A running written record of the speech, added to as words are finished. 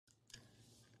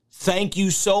Thank you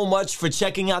so much for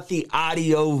checking out the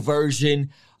audio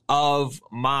version of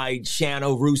my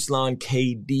channel, Ruslan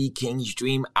KD, King's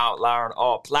Dream Outlier on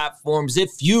all platforms.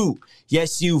 If you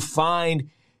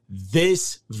find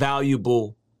this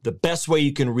valuable, the best way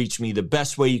you can reach me, the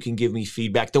best way you can give me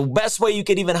feedback, the best way you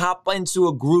can even hop into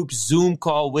a group Zoom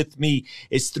call with me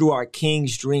is through our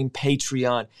King's Dream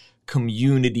Patreon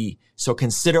community. So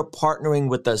consider partnering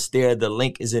with us there. The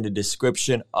link is in the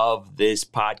description of this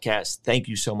podcast. Thank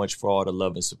you so much for all the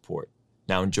love and support.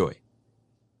 Now enjoy.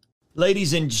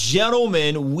 Ladies and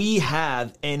gentlemen, we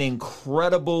have an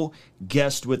incredible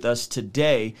guest with us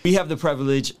today. We have the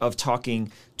privilege of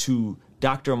talking to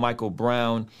Dr. Michael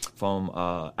Brown from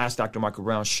Ask Dr. Michael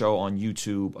Brown show on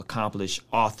YouTube, accomplished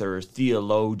author,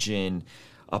 theologian,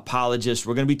 apologist.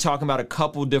 We're going to be talking about a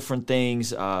couple different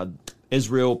things,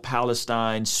 Israel,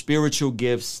 Palestine, spiritual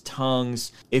gifts,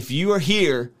 tongues. If you are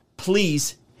here,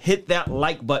 please hit that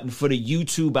like button for the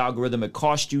YouTube algorithm. It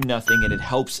costs you nothing and it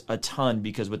helps a ton,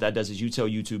 because what that does is you tell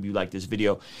YouTube you like this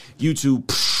video. YouTube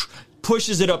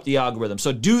pushes it up the algorithm.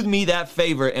 So do me that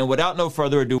favor, and without no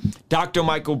further ado, Dr.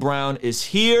 Michael Brown is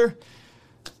here.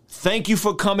 Thank you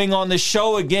for coming on the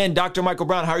show again. Dr. Michael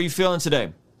Brown, how are you feeling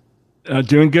today?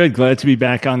 Doing good. Glad to be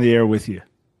back on the air with you.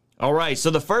 All right. So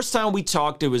the first time we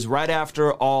talked, it was right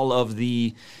after all of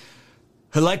the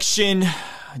election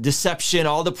deception,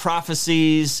 all the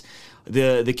prophecies,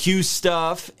 the Q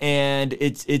stuff, and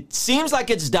it seems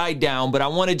like it's died down, but I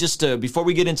wanted just to, before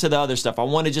we get into the other stuff, I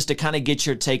wanted just to kind of get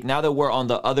your take now that we're on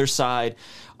the other side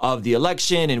of the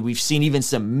election and we've seen even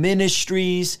some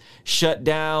ministries shut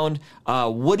down.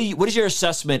 What is your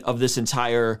assessment of this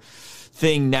entire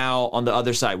thing now on the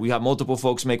other side? We have multiple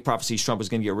folks make prophecies Trump was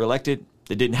going to get reelected.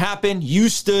 That didn't happen. You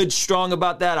stood strong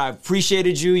about that. I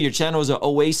appreciated you. Your channel is an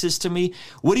oasis to me.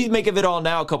 What do you make of it all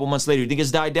now a couple months later? Do you think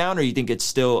it's died down, or you think it's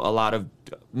still a lot of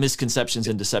misconceptions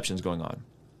and deceptions going on?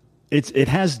 It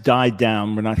has died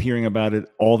down. We're not hearing about it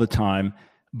all the time,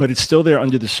 but it's still there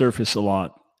under the surface a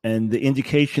lot. And the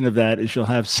indication of that is you'll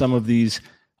have some of these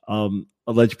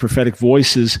alleged prophetic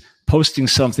voices posting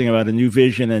something about a new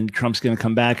vision and Trump's going to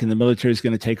come back and the military is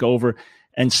going to take over.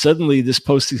 And suddenly this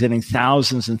post is getting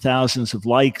thousands and thousands of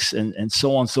likes and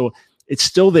so on. So it's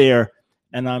still there.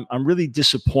 And I'm really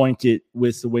disappointed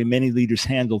with the way many leaders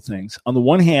handle things. On the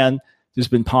one hand, there's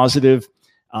been positive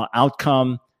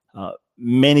outcome.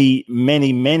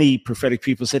 Many prophetic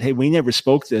people said, hey, we never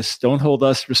spoke this. Don't hold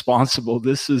us responsible.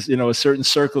 This is, a certain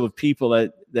circle of people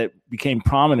that became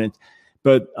prominent.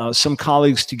 But some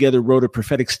colleagues together wrote a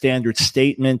prophetic standard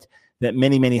statement that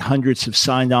many hundreds have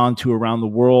signed on to around the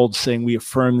world, saying we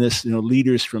affirm this.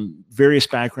 Leaders from various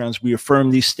backgrounds, we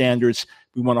affirm these standards.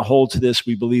 We want to hold to this.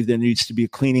 We believe there needs to be a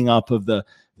cleaning up of the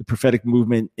prophetic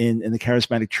movement in the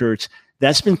charismatic church.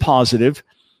 That's been positive.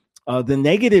 The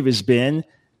negative has been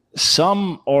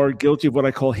some are guilty of what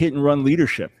I call hit and run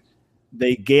leadership.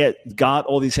 They got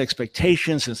all these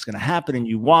expectations, and it's going to happen, and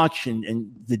you watch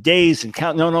and the days and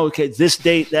count. No, okay, this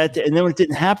date, that day. And then when it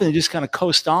didn't happen, they just kind of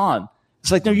coast on.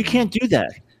 It's like, no, you can't do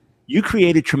that. You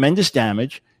created tremendous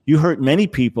damage. You hurt many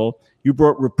people. You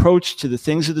brought reproach to the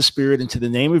things of the Spirit and to the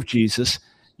name of Jesus.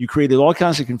 You created all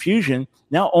kinds of confusion.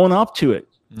 Now own up to it.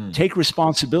 Take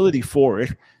responsibility for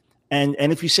it. And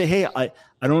if you say, hey, I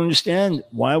don't understand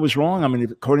why I was wrong. I mean,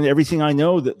 according to everything I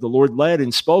know that the Lord led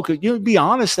and spoke, be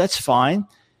honest, that's fine.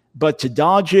 But to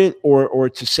dodge it or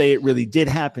to say it really did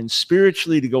happen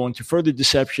spiritually, to go into further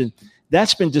deception,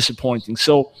 that's been disappointing.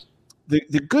 So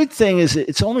the good thing is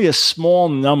it's only a small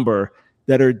number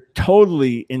that are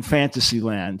totally in fantasy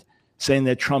land, saying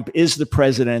that Trump is the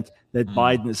president, that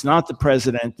Biden is not the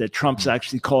president, that Trump's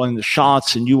actually calling the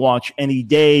shots, and you watch any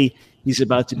day he's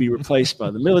about to be replaced by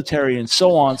the military and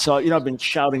so on. So, I've been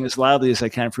shouting as loudly as I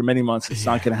can for many months. It's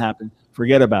not going to happen.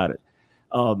 Forget about it.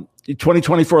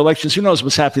 2024 elections, who knows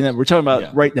what's happening then? We're talking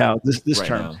about right now, this right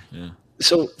term. Now, yeah.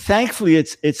 So thankfully,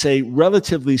 it's a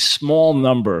relatively small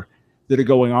number that are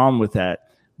going on with that,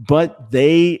 but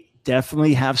they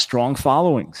definitely have strong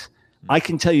followings. I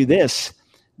can tell you this,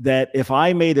 that if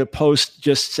I made a post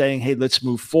just saying, hey, let's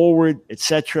move forward,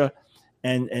 etc.,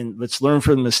 and let's learn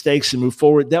from the mistakes and move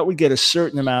forward, that would get a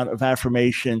certain amount of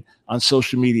affirmation on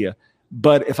social media.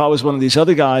 But if I was one of these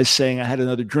other guys saying I had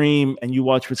another dream and you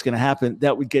watch what's going to happen,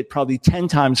 that would get probably 10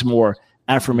 times more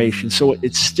affirmation. So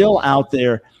it's still out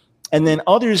there. And then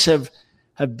others have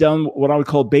done what I would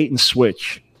call bait and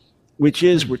switch, which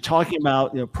is we're talking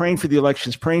about praying for the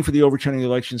elections, praying for the overturning of the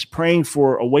elections, praying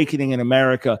for awakening in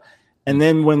America. And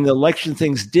then when the election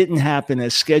things didn't happen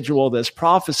as scheduled, as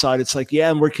prophesied, it's like,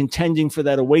 yeah, and we're contending for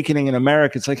that awakening in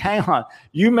America. It's like, hang on,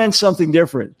 you meant something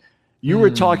different. You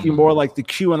were talking more like the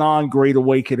QAnon Great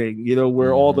Awakening,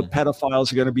 where all the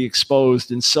pedophiles are going to be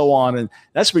exposed and so on. And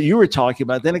that's what you were talking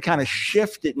about. Then it kind of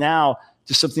shifted now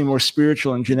to something more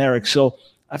spiritual and generic. So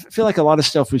I feel like a lot of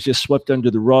stuff was just swept under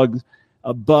the rug,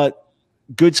 but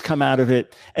goods come out of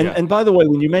it. And by the way,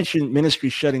 when you mentioned ministry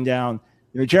shutting down,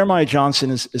 Jeremiah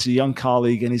Johnson is a young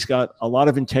colleague, and he's got a lot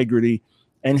of integrity.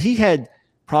 And he had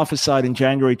prophesied in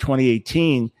January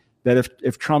 2018 that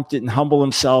if Trump didn't humble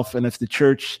himself and if the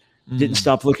church didn't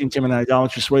stop looking to him in an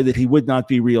idolatrous way, that he would not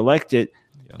be reelected.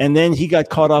 Yeah. And then he got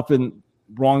caught up in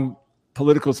wrong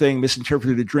political thing,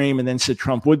 misinterpreted a dream, and then said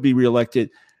Trump would be reelected,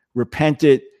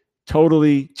 repented,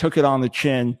 totally took it on the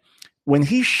chin. When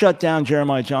he shut down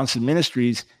Jeremiah Johnson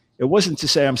Ministries, it wasn't to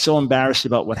say I'm so embarrassed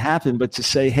about what happened, but to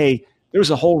say, hey, there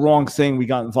was a whole wrong thing we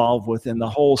got involved with, and the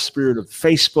whole spirit of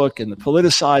Facebook and the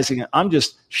politicizing. I'm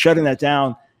just shutting that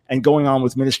down and going on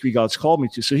with ministry God's called me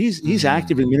to. So he's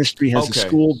active in ministry, has a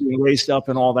school being raised up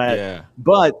and all that. Yeah.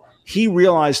 But he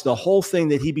realized the whole thing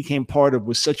that he became part of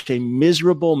was such a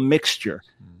miserable mixture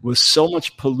with so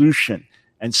much pollution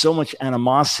and so much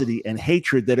animosity and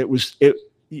hatred that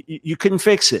you couldn't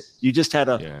fix it. You just had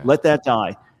to let that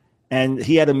die. And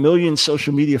he had 1 million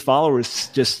social media followers,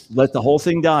 just let the whole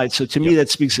thing die. So to me, that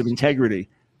speaks of integrity.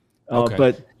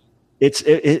 But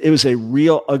it was a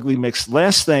real ugly mix.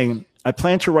 Last thing, I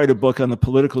plan to write a book on the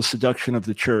political seduction of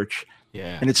the church.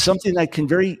 Yeah. And it's something that can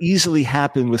very easily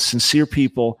happen with sincere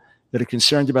people that are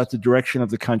concerned about the direction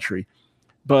of the country.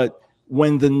 But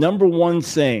when the number one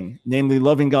thing, namely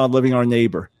loving God, loving our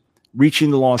neighbor,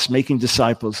 reaching the lost, making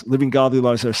disciples, living godly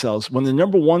lives ourselves, when the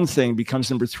number one thing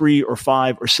becomes number 3 or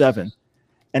 5 or 7,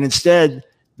 and instead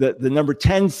the number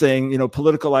 10 thing,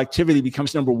 political activity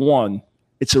becomes number 1,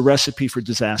 it's a recipe for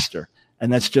disaster.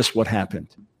 And that's just what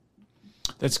happened.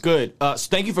 That's good. So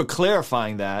thank you for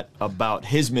clarifying that about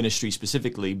his ministry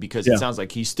specifically, because it sounds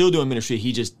like he's still doing ministry.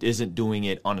 He just isn't doing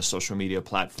it on a social media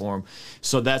platform.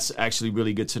 So that's actually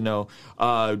really good to know.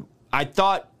 I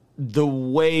thought the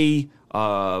way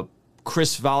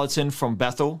Chris Vallotton from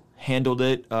Bethel handled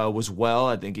it was well.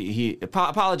 I think he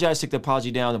apologized, took the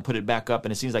apology down, and put it back up.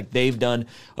 And it seems like they've done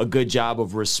a good job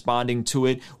of responding to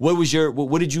it.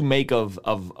 What did you make of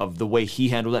the way he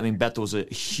handled it? I mean, Bethel's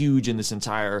huge in this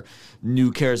entire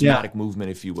new charismatic movement,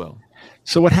 if you will.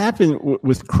 So what happened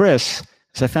with Chris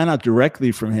is I found out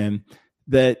directly from him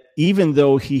that even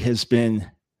though he has been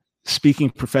speaking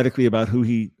prophetically about who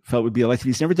he felt would be elected,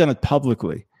 he's never done it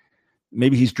publicly.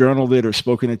 Maybe he's journaled it or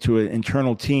spoken it to an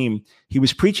internal team. He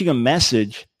was preaching a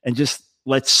message and just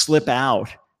let slip out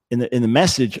in the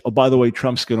message, oh, by the way,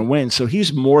 Trump's going to win. So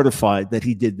he's mortified that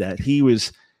he did that. He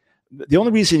was the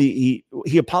only reason he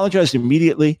apologized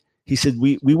immediately. He said,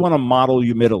 we want to model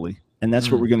humility, and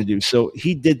that's what we're going to do. So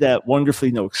he did that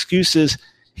wonderfully, no excuses.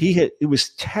 He was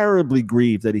terribly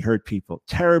grieved that he hurt people,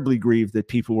 terribly grieved that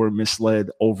people were misled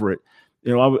over it.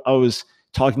 I was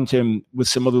talking to him with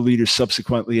some other leaders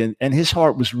subsequently, and his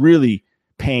heart was really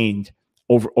pained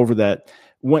over that.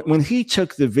 When he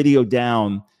took the video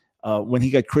down, when he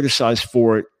got criticized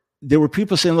for it, there were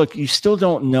people saying, look, you still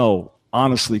don't know,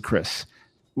 honestly, Chris.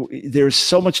 There's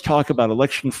so much talk about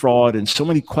election fraud and so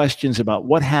many questions about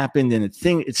what happened, and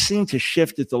it seemed to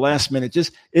shift at the last minute.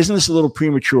 Just isn't this a little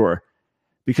premature?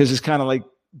 Because it's kind of like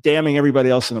damning everybody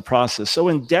else in the process. So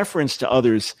in deference to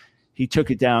others, he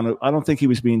took it down. I don't think he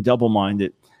was being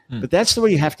double-minded, but that's the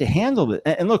way you have to handle it.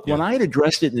 And look, when I had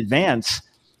addressed it in advance,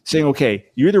 saying, okay,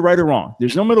 you're either right or wrong.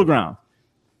 There's no middle ground.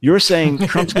 You're saying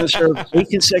Trump's going to serve 8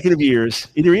 consecutive years.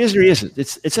 Either he is or he isn't.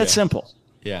 It's that simple.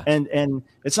 Yeah. And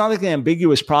it's not like an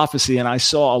ambiguous prophecy. And I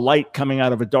saw a light coming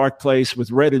out of a dark place with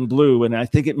red and blue, and I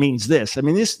think it means this. I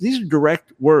mean, these are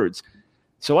direct words.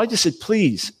 So I just said,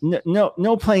 please,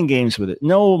 no playing games with it.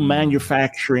 No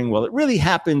manufacturing. Well, it really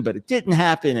happened, but it didn't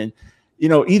happen. And,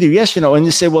 either yes or no. And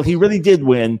you say, well, he really did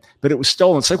win, but it was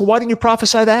stolen. It's like, well, why didn't you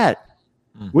prophesy that?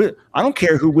 I don't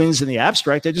care who wins in the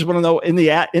abstract. I just want to know in the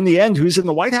end who's in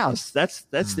the White House. That's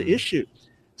the issue.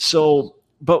 So,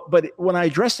 but when I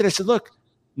addressed it, I said, look,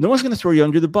 no one's going to throw you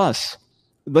under the bus.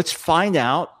 Let's find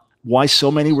out why so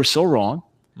many were so wrong.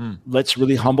 Let's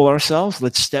really humble ourselves.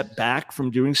 Let's step back from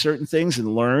doing certain things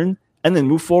and learn, and then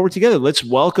move forward together. Let's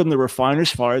welcome the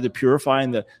refiner's fire, the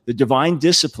purifying, the divine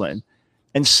discipline.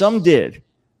 And some did,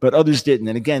 but others didn't.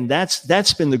 And again,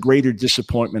 that's been the greater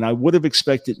disappointment. I would have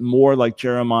expected more like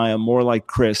Jeremiah, more like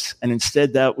Chris, and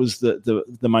instead that was the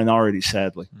minority,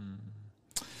 sadly.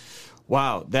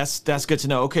 Wow, that's good to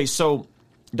know. Okay, so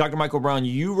Dr. Michael Brown,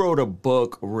 you wrote a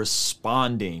book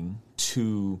responding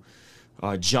to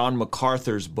John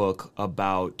MacArthur's book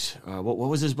about what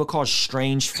was his book called?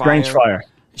 Strange Fire. Strange Fire.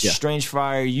 Yeah. Strange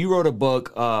Fire, you wrote a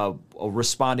book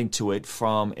responding to it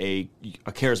from a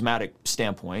charismatic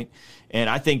standpoint. And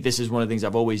I think this is one of the things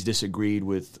I've always disagreed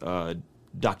with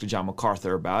Dr. John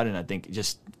MacArthur about. And I think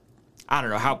I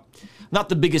don't know not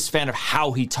the biggest fan of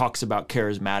how he talks about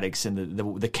charismatics and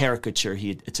the caricature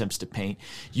he attempts to paint.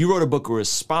 You wrote a book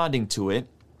responding to it,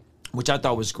 which I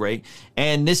thought was great.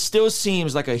 And this still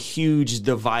seems like a huge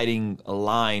dividing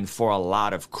line for a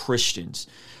lot of Christians.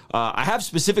 I have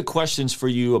specific questions for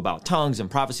you about tongues and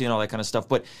prophecy and all that kind of stuff,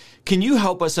 but can you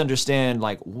help us understand,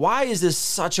 like, why is this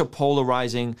such a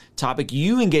polarizing topic?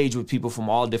 You engage with people from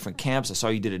all different camps. I saw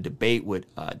you did a debate with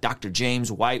Dr.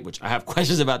 James White, which I have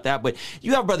questions about that, but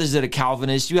you have brothers that are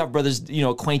Calvinists. You have brothers,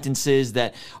 acquaintances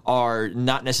that are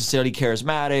not necessarily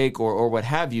charismatic or what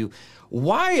have you.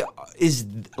 Why is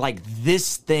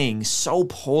this thing so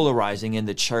polarizing in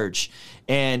the church?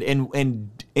 And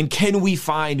can we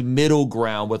find middle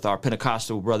ground with our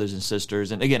Pentecostal brothers and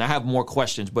sisters? And again, I have more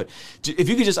questions, but if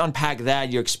you could just unpack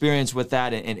that, your experience with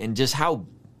that, and just how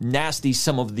nasty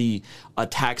some of the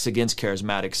attacks against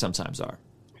charismatics sometimes are.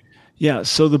 Yeah,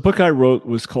 so the book I wrote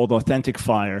was called Authentic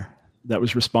Fire, that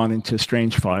was responding to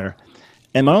Strange Fire.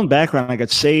 And my own background, I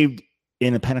got saved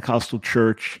in a Pentecostal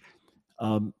church,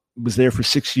 was there for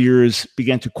 6 years,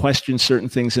 began to question certain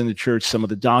things in the church, some of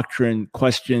the doctrine,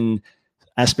 question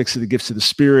aspects of the gifts of the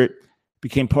Spirit,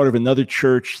 became part of another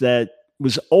church that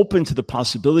was open to the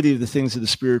possibility of the things of the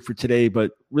Spirit for today,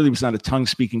 but really was not a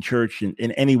tongue-speaking church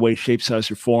in any way, shape,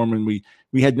 size, or form. And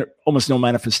we had almost no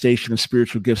manifestation of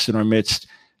spiritual gifts in our midst.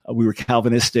 We were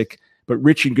Calvinistic, but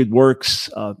rich in good works,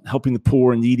 helping the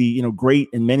poor and needy, great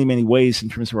in many, many ways in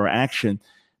terms of our action,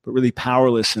 but really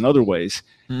powerless in other ways.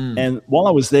 And while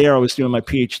I was there, I was doing my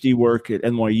PhD work at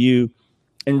NYU.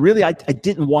 And really, I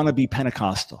didn't want to be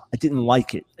Pentecostal. I didn't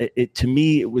like it. To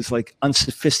me, it was like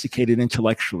unsophisticated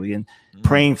intellectually, and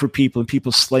praying for people and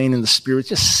people slain in the Spirit,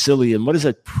 just silly. And what does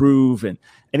that prove? And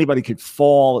anybody could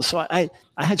fall. So I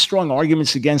had strong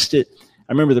arguments against it.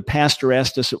 I remember the pastor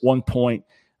asked us at one point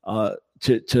to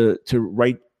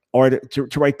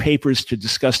write papers to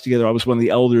discuss together. I was one of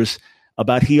the elders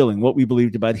about healing, what we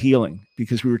believed about healing,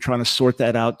 because we were trying to sort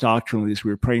that out doctrinally as we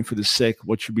were praying for the sick.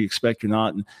 What should we expect or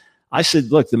not? And I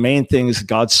said, look, the main thing is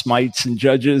God smites and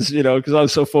judges, because I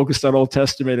was so focused on Old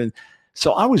Testament. And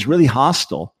so I was really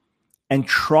hostile and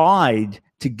tried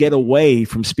to get away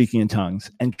from speaking in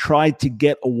tongues and tried to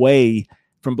get away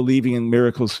from believing in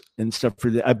miracles and stuff.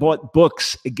 I bought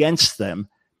books against them.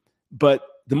 But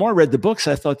the more I read the books,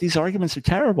 I thought these arguments are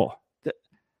terrible.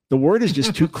 The word is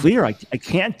just too clear. I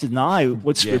can't deny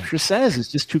what Scripture says.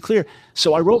 It's just too clear.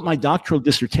 So I wrote my doctoral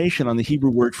dissertation on the Hebrew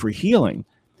word for healing,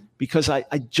 because I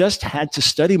just had to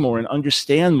study more and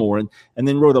understand more, and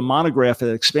then wrote a monograph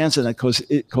that expands on that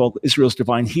called Israel's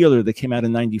Divine Healer that came out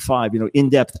in 95,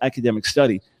 in-depth academic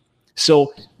study.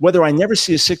 So whether I never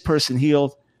see a sick person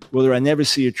healed, whether I never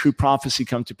see a true prophecy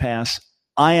come to pass,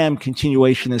 I am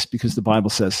continuationist because the Bible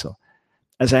says so.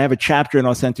 As I have a chapter in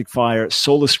Authentic Fire,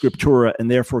 sola scriptura, and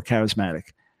therefore charismatic,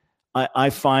 I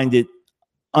find it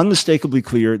unmistakably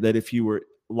clear that if you were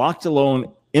locked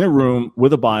alone in a room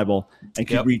with a Bible and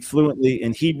could read fluently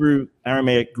in Hebrew,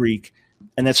 Aramaic, Greek,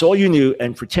 and that's all you knew,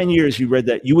 and for 10 years you read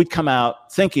that, you would come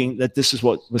out thinking that this is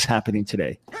what was happening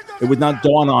today. It would not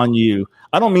dawn on you.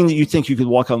 I don't mean that you think you could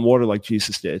walk on water like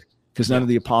Jesus did, because none of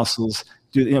the apostles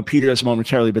do. Peter does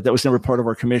momentarily, but that was never part of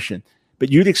our commission.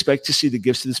 But you'd expect to see the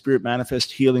gifts of the Spirit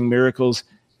manifest, healing, miracles,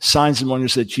 signs and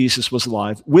wonders that Jesus was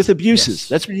alive, with abuses. Yes.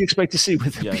 That's what you expect to see,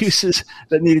 with abuses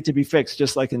that needed to be fixed,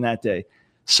 just like in that day.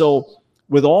 So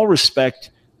with all respect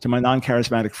to my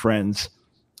non-charismatic friends,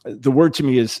 the word to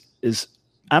me is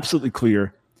absolutely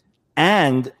clear.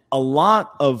 And a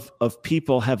lot of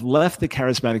people have left the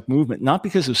charismatic movement, not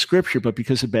because of Scripture, but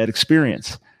because of bad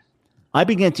experience. I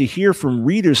began to hear from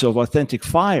readers of Authentic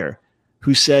Fire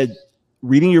who said,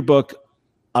 reading your book,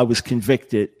 I was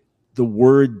convicted. The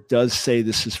word does say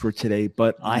this is for today,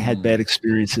 but I had bad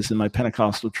experiences in my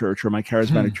Pentecostal church or my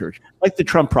charismatic church, like the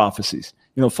Trump prophecies,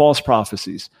 false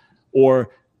prophecies, or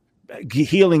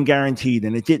healing guaranteed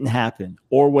and it didn't happen,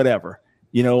 or whatever,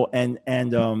 and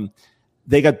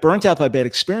they got burnt out by bad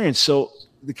experience. So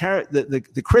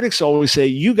the critics always say,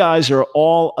 you guys are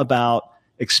all about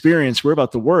experience. We're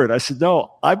about the word. I said,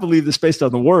 no, I believe this based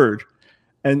on the word.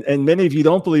 And many of you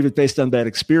don't believe it based on bad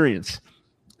experience.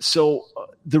 So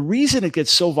the reason it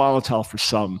gets so volatile for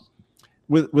some,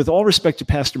 with all respect to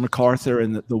Pastor MacArthur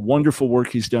and the wonderful work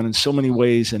he's done in so many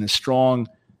ways and a strong,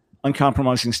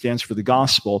 uncompromising stance for the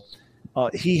gospel,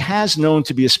 he has known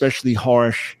to be especially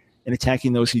harsh in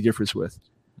attacking those he differs with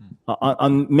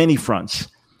on many fronts.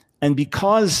 And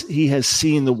because he has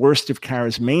seen the worst of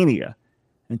charismania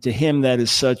And to him, that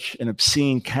is such an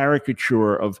obscene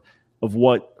caricature of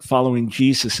what following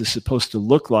Jesus is supposed to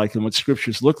look like and what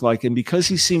scriptures look like. And because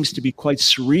he seems to be quite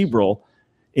cerebral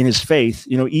in his faith,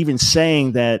 even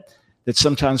saying that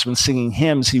sometimes when singing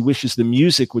hymns, he wishes the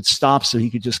music would stop so he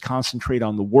could just concentrate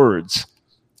on the words.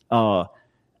 And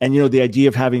the idea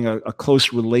of having a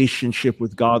close relationship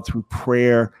with God through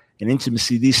prayer and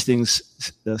intimacy, these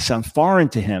things sound foreign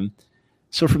to him.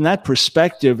 So from that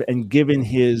perspective, and given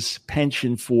his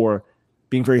penchant for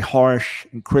being very harsh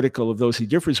and critical of those he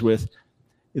differs with,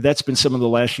 that's been some of the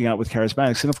lashing out with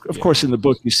charismatics. And of course, in the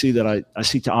book, you see that I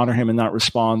seek to honor him and not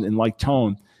respond in like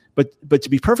tone. But to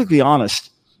be perfectly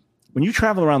honest, when you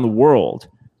travel around the world,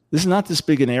 this is not this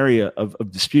big an area of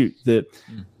dispute.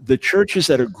 The churches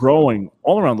that are growing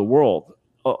all around the world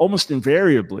almost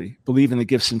invariably believe in the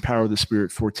gifts and power of the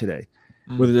Spirit for today,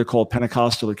 whether they're called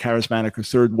Pentecostal or charismatic or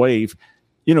third wave.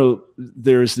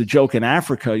 There's the joke in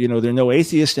Africa, there are no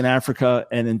atheists in Africa,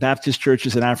 and in Baptist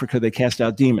churches in Africa, they cast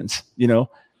out demons,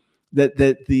 that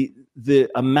the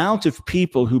amount of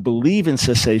people who believe in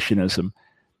cessationism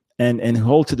and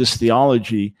hold to this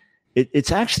theology,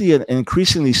 it's actually an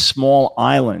increasingly small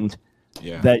island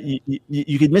that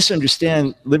you could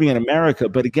misunderstand living in America,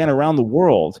 but again, around the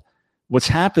world, what's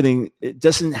happening, it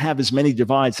doesn't have as many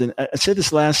divides. And I said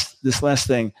this last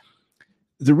thing.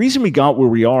 The reason we got where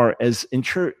we are as in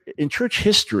church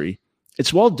history,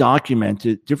 it's well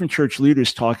documented. Different church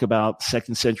leaders talk about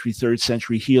 2nd century, 3rd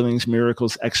century healings,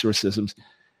 miracles, exorcisms.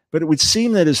 But it would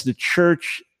seem that as the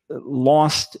church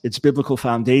lost its biblical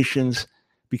foundations,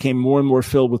 became more and more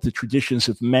filled with the traditions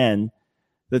of men,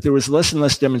 that there was less and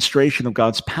less demonstration of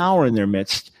God's power in their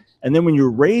midst. And then when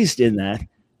you're raised in that,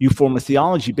 you form a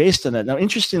theology based on that. Now,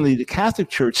 interestingly, the Catholic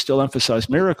Church still emphasized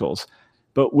miracles.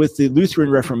 But with the Lutheran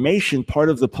Reformation, part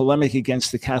of the polemic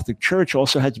against the Catholic Church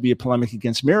also had to be a polemic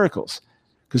against miracles,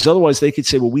 because otherwise they could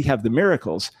say, well, we have the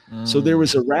miracles. So there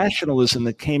was a rationalism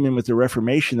that came in with the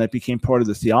Reformation that became part of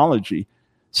the theology.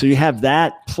 So you have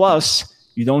that, plus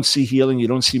you don't see healing, you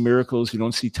don't see miracles, you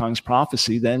don't see tongues,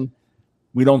 prophecy, then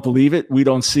we don't believe it, we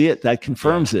don't see it, that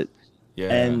confirms it.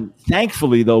 Yeah. And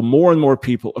thankfully, though, more and more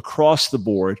people across the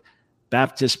board,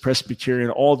 Baptist,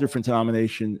 Presbyterian, all different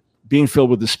denominations, being filled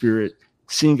with the Spirit,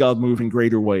 seeing God move in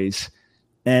greater ways.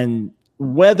 And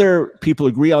whether people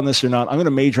agree on this or not, I'm going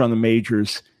to major on the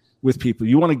majors with people.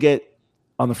 You want to get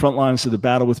on the front lines of the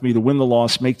battle with me to win the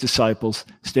lost, make disciples,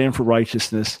 stand for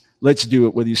righteousness. Let's do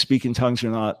it. Whether you speak in tongues or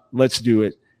not, let's do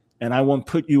it. And I won't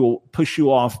push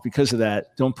you off because of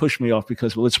that. Don't push me off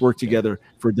because, well, let's work together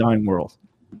for a dying world.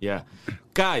 Yeah.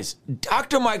 Guys,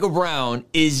 Dr. Michael Brown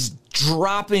is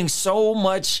dropping so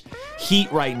much heat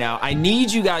right now. I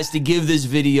need you guys to give this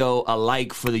video a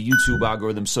like for the YouTube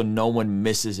algorithm so no one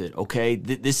misses it, okay?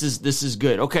 This is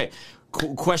good. Okay,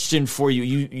 question for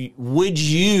you. Would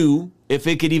you, if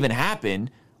it could even happen,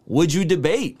 would you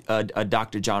debate a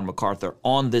Dr. John MacArthur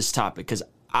on this topic? Because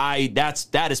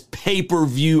that is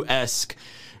pay-per-view-esque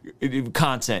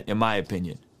content, in my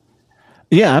opinion.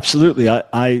 Yeah, absolutely.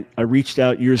 I reached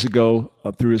out years ago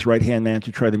through his right-hand man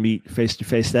to try to meet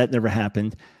face-to-face. That never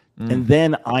happened. And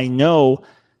then I know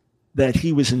that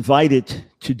he was invited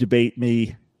to debate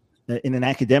me in an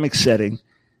academic setting,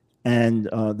 and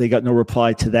they got no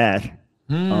reply to that.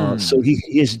 So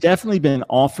he has definitely been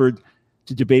offered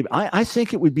to debate. I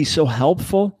think it would be so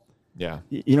helpful. Yeah.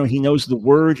 He knows the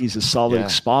word. He's a solid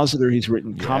expositor. He's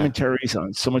written commentaries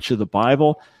on so much of the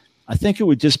Bible. I think it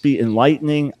would just be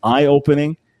enlightening,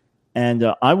 eye-opening, and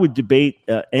I would debate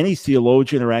any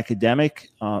theologian or academic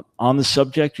on the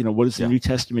subject. What does the New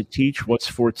Testament teach? What's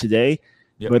for today?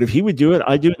 Yep. But if he would do it,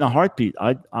 I'd do it in a heartbeat.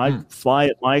 I'd fly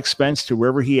at my expense to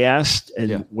wherever he asked,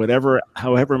 and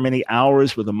however many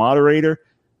hours with a moderator,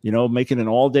 make it an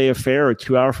all-day affair or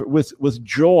 2 hour with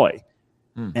joy.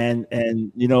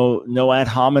 And no ad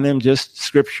hominem, just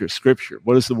scripture.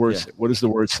 What does the word say? What does the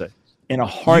word say? In a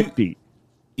heartbeat.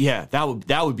 Yeah, that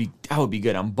would be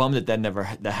good. I'm bummed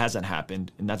that hasn't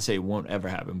happened, and not to say it won't ever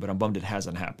happen, but I'm bummed it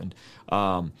hasn't happened.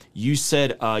 You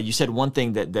said one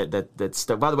thing that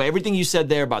stuck. By the way, everything you said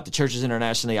there about the churches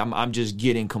internationally, I'm just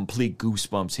getting complete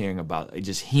goosebumps hearing about it.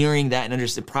 Just hearing that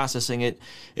and processing it.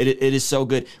 It is so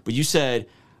good. But you said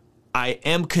I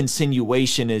am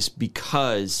continuationist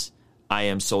because I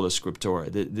am sola scriptura.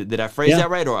 Did I phrase that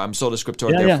right? Or I'm sola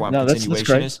scriptura, therefore I'm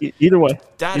continuationist? That's either way.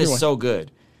 That is so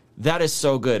good. That is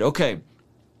so good. Okay.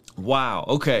 Wow.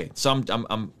 Okay. So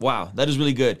I'm wow. That is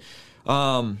really good.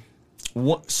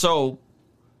 So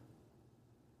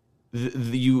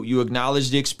you acknowledge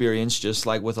the experience, just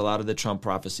like with a lot of the Trump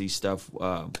prophecy stuff.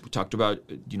 We talked about,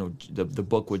 the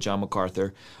book with John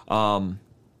MacArthur.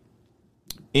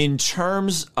 in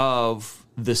terms of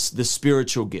the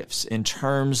spiritual gifts, in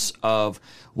terms of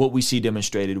what we see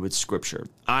demonstrated with Scripture,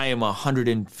 I am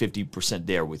 150%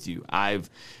 there with you. I've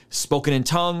spoken in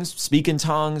tongues, speak in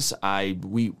tongues. I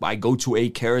go to a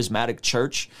charismatic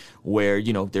church where,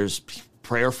 there's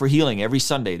prayer for healing every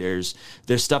Sunday. There's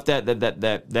stuff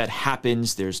that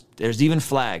happens. There's even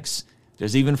flags.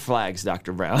 There's even flags,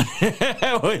 Dr. Brown,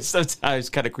 which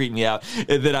sometimes kind of creep me out.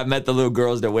 And then I met the little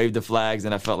girls that waved the flags,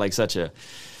 and I felt like such a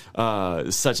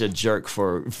jerk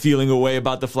for feeling a way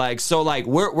about the flags. So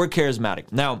we're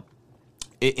charismatic. Now,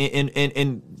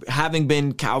 in having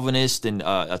been Calvinist and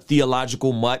a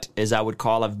theological mutt, as I would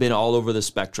call, I've been all over the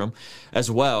spectrum as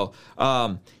well.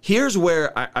 Here's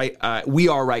where we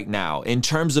are right now in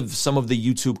terms of some of the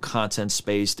YouTube content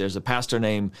space. There's a pastor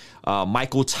named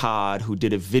Michael Todd who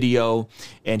did a video,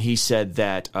 and he said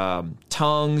that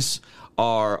tongues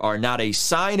are not a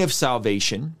sign of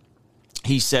salvation.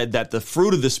 He said that the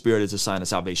fruit of the Spirit is a sign of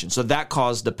salvation. So that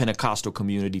caused the Pentecostal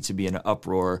community to be in an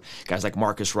uproar. Guys like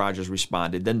Marcus Rogers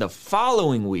responded. Then the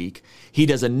following week, he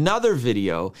does another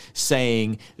video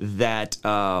saying that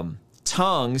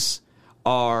tongues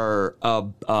are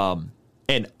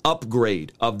an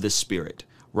upgrade of the Spirit,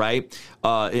 right?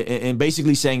 And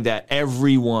basically saying that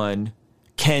everyone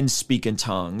can speak in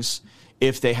tongues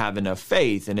if they have enough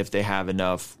faith and if they have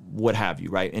enough what have you,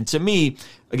 right? And to me,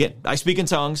 again, I speak in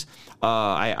tongues.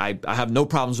 I have no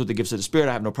problems with the gifts of the Spirit.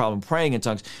 I have no problem praying in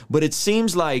tongues. But it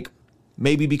seems like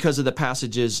maybe because of the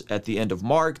passages at the end of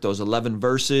Mark, those 11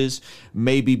 verses,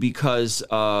 maybe because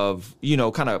of,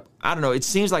 it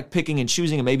seems like picking and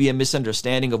choosing and maybe a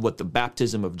misunderstanding of what the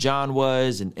baptism of John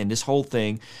was and this whole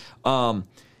thing.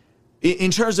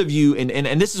 In terms of you,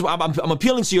 and this is, I'm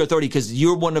appealing to your authority because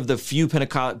you're one of the few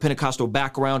Pentecostal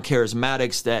background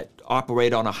charismatics that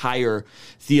operate on a higher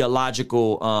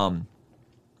theological,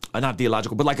 not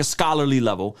theological, but like a scholarly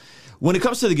level. When it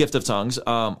comes to the gift of tongues,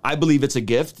 I believe it's a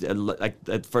gift. Like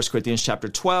at 1 Corinthians chapter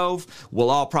 12,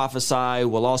 we'll all prophesy,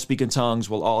 we'll all speak in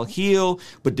tongues, we'll all heal,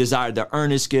 but desire the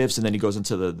earnest gifts. And then he goes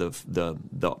into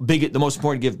the most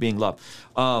important gift being love.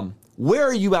 Where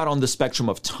are you at on the spectrum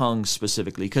of tongues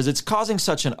specifically? Because it's causing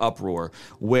such an uproar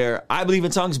where I believe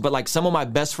in tongues, but like some of my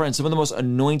best friends, some of the most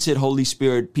anointed Holy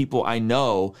Spirit people I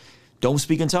know don't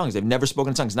speak in tongues. They've never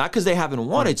spoken in tongues. Not because they haven't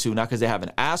wanted to, not because they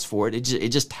haven't asked for it. It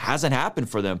just hasn't happened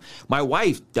for them. My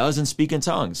wife doesn't speak in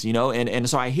tongues, and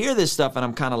so I hear this stuff and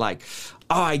I'm kind of like,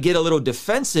 I get a little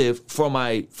defensive for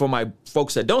my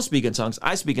folks that don't speak in tongues.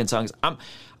 I speak in tongues.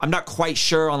 I'm not quite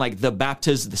sure on like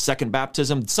the second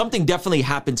baptism. Something definitely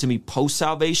happened to me post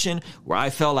salvation where I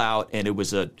fell out and it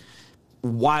was a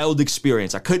wild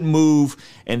experience. I couldn't move,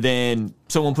 and then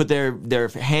someone put their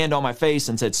hand on my face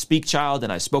and said, "Speak, child,"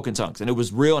 and I spoke in tongues, and it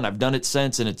was real, and I've done it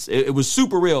since, and it was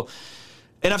super real,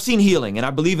 and I've seen healing, and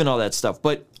I believe in all that stuff.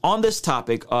 But on this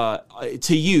topic,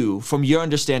 to you, from your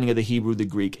understanding of the Hebrew, the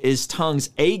Greek, is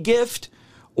tongues a gift,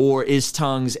 or is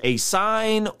tongues a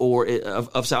sign or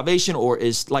of salvation, or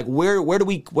is like where do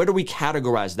we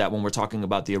categorize that when we're talking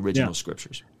about the original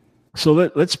scriptures? So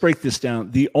let's break this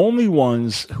down. The only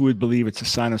ones who would believe it's a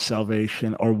sign of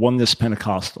salvation are oneness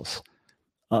Pentecostals.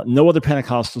 No other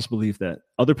Pentecostals believe that.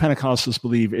 Other Pentecostals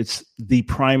believe it's the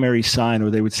primary sign, or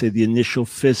they would say the initial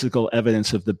physical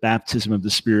evidence of the baptism of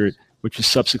the Spirit, which is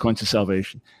subsequent to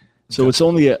salvation. So it's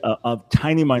only a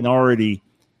tiny minority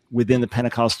within the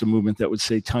Pentecostal movement that would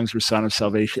say tongues were a sign of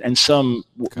salvation. And some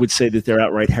would say that they're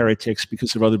outright heretics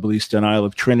because of other beliefs, denial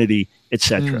of Trinity,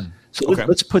 etc. So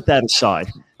let's put that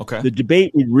aside. Okay. The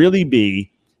debate would really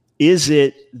be, is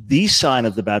it the sign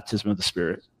of the baptism of the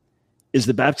Spirit? Is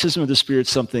the baptism of the Spirit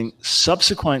something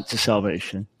subsequent to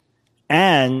salvation?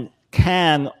 And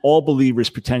can all believers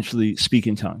potentially speak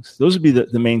in tongues? Those would be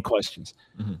the main questions.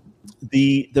 Mm-hmm.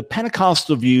 The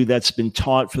Pentecostal view that's been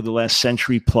taught for the last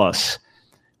century plus,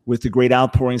 with the great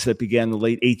outpourings that began in the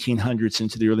late 1800s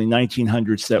into the early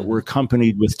 1900s that were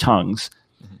accompanied with tongues,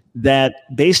 that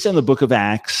based on the book of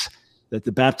Acts, that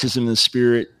the baptism of the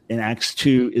Spirit in Acts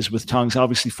 2 is with tongues.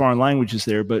 Obviously, foreign languages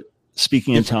there, but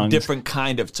speaking in tongues. Different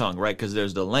kind of tongue, right? Because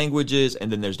there's the languages, and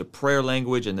then there's the prayer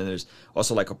language, and then there's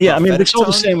also like a prophetic tongue. it's all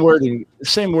the same word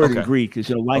in Greek is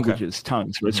languages,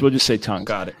 tongues, right? So we'll just say tongues.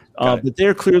 Got it. But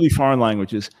they're clearly foreign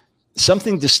languages.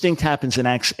 Something distinct happens in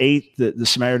Acts 8. The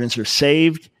Samaritans are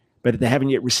saved, but they haven't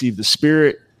yet received the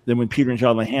Spirit. Then when Peter and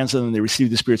John lay hands on them, they receive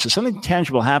the Spirit. So something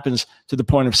tangible happens to the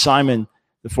point of Simon,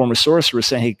 the former sorcerer,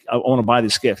 saying, "Hey, I want to buy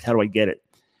this gift. How do I get it?"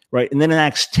 Right? And then in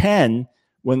Acts 10,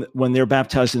 when they're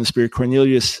baptized in the Spirit,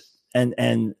 Cornelius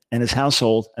and his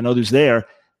household and others there,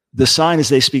 the sign is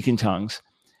they speak in tongues.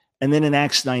 And then in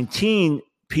Acts 19,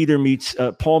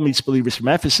 Paul meets believers from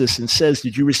Ephesus and says,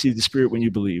 "Did you receive the Spirit when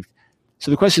you believed?" So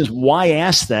the question is, why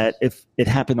ask that if it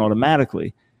happened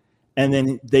automatically? And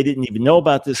then they didn't even know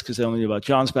about this because they only knew about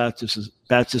John's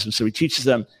baptism. So he teaches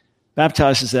them,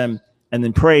 baptizes them, and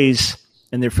then prays,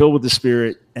 and they're filled with the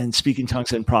Spirit and speak in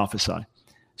tongues and prophesy.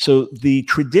 So the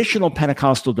traditional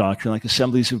Pentecostal doctrine, like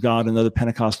Assemblies of God and other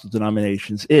Pentecostal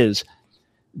denominations, is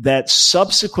that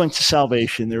subsequent to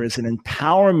salvation, there is an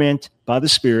empowerment by the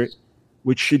Spirit,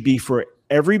 which should be for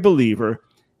every believer,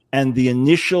 and the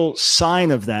initial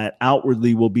sign of that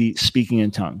outwardly will be speaking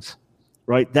in tongues,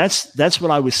 right? That's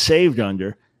what I was saved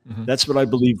under. Mm-hmm. That's what I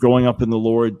believe growing up in the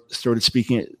Lord, started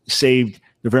speaking, saved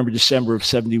November, December of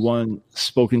 71,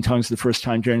 spoke in tongues the first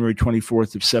time, January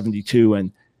 24th of 72,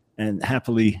 and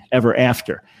happily ever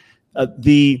after.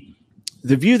 The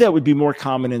view that would be more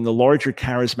common in the larger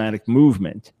charismatic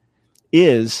movement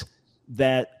is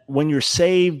that when you're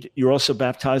saved, you're also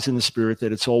baptized in the Spirit,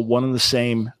 that it's all one and the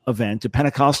same event. A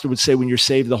Pentecostal would say when you're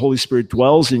saved, the Holy Spirit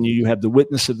dwells in you. You have the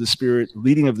witness of the Spirit,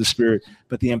 leading of the Spirit,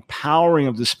 but the empowering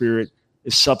of the Spirit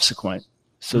is subsequent.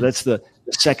 So that's the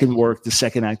second work, the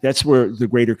second act. That's where the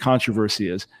greater controversy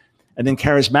is. And then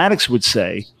charismatics would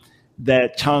say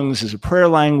that tongues is a prayer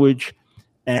language,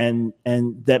 and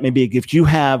that may be a gift you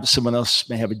have, someone else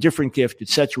may have a different gift,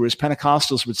 etc. Whereas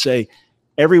Pentecostals would say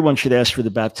everyone should ask for the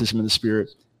baptism of the Spirit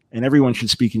and everyone should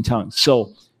speak in tongues.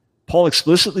 So Paul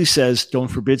explicitly says don't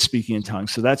forbid speaking in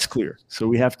tongues. So that's clear. So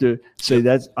we have to say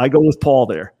that. I go with Paul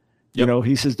there. Yep. You know,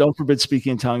 he says don't forbid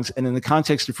speaking in tongues. And in the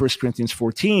context of 1 Corinthians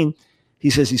 14, he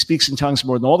says he speaks in tongues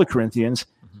more than all the Corinthians,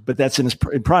 but that's in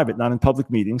private, not in public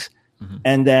meetings. Mm-hmm.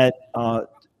 And that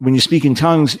when you speak in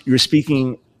tongues, you're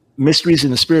speaking mysteries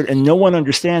in the Spirit, and no one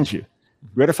understands you.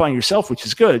 You're edifying yourself, which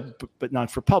is good, but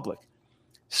not for public.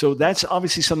 So that's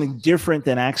obviously something different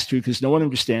than Acts 2, because no one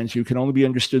understands you. It can only be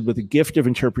understood with a gift of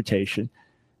interpretation,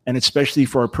 and especially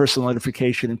for our personal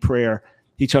edification and prayer.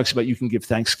 He talks about you can give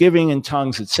thanksgiving in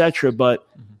tongues, etc., but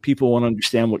people won't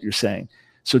understand what you're saying.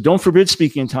 So don't forbid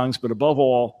speaking in tongues, but above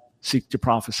all, seek to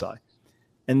prophesy.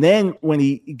 And then when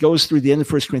he goes through the end of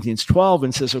 1 Corinthians 12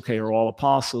 and says, okay, are all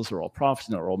apostles, are all prophets?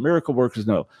 No. Are all miracle workers?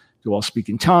 No. Do all speak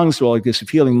in tongues? Do all have gifts of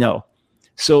healing? No.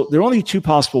 So there are only two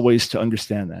possible ways to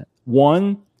understand that.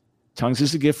 One, tongues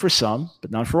is a gift for some,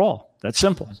 but not for all. That's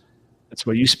simple. That's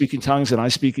why you speak in tongues and I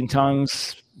speak in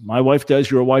tongues. My wife does,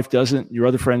 your wife doesn't, your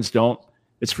other friends don't.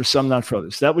 It's for some, not for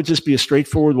others. That would just be a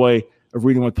straightforward way of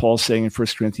reading what Paul's saying in 1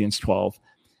 Corinthians 12.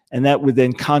 And that would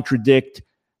then contradict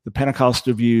the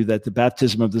Pentecostal view that the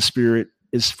baptism of the Spirit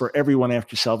is for everyone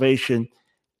after salvation,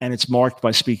 and it's marked by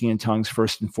speaking in tongues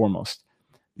first and foremost.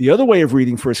 The other way of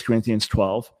reading 1 Corinthians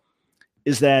 12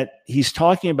 is that he's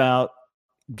talking about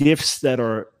gifts that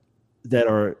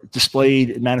are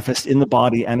displayed, manifest in the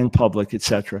body and in public,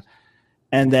 etc.,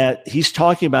 and that he's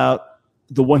talking about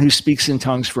the one who speaks in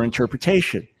tongues for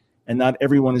interpretation, and not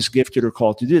everyone is gifted or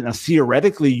called to do it. Now,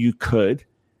 theoretically, you could,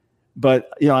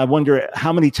 but I wonder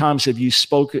how many times have you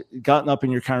gotten up in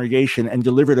your congregation and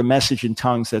delivered a message in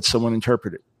tongues that someone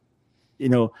interpreted?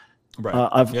 Right.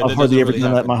 I've hardly ever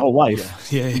done that my whole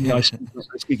life. Yeah. I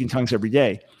speak in tongues every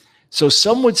day. So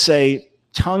some would say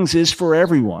tongues is for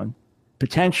everyone,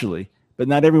 potentially, but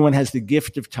not everyone has the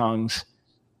gift of tongues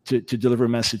to deliver a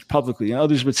message publicly. And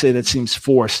others would say that seems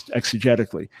forced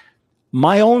exegetically.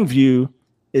 My own view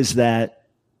is that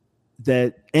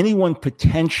anyone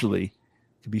potentially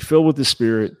could be filled with the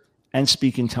Spirit and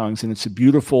speak in tongues, and it's a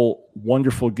beautiful,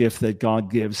 wonderful gift that God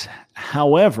gives.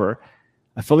 However,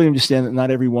 I fully understand that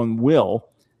not everyone will,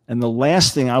 and the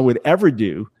last thing I would ever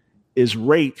do is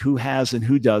rate who has and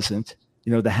who doesn't,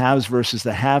 the haves versus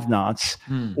the have-nots,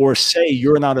 or say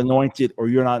you're not anointed or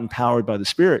you're not empowered by the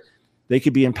Spirit. They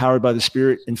could be empowered by the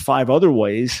Spirit in 5 other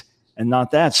ways and not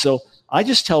that. So I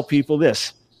just tell people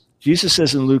this. Jesus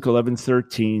says in Luke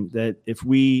 11:13 that if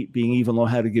we, being evil, know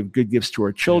how to give good gifts to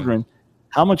our children,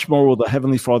 how much more will the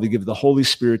Heavenly Father give the Holy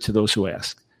Spirit to those who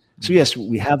ask? So yes,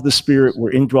 we have the Spirit,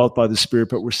 we're indwelt by the Spirit,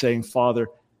 but we're saying, Father,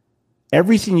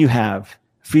 everything you have,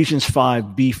 Ephesians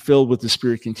 5, be filled with the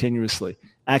Spirit continuously.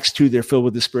 Acts 2, they're filled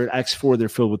with the Spirit. Acts 4, they're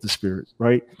filled with the Spirit,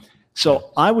 right?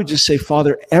 So I would just say,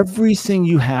 Father, everything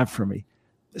you have for me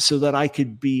so that I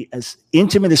could be as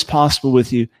intimate as possible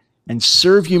with you and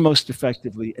serve you most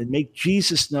effectively and make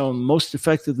Jesus known most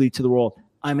effectively to the world.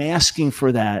 I'm asking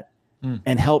for that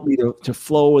and help me to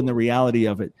flow in the reality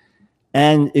of it.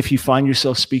 And if you find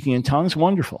yourself speaking in tongues,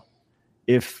 wonderful.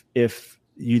 If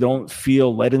you don't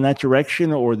feel led in that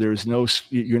direction or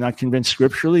you're not convinced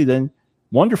scripturally, then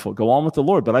wonderful. Go on with the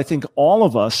Lord. But I think all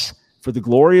of us, for the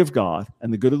glory of God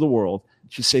and the good of the world,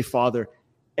 should say, Father,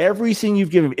 everything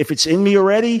you've given me, if it's in me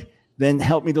already, then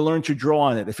help me to learn to draw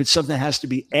on it. If it's something that has to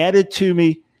be added to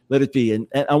me, let it be. And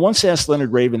I once asked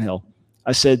Leonard Ravenhill,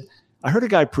 I said, I heard a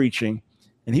guy preaching,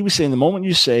 and he was saying the moment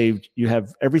you're saved, you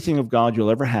have everything of God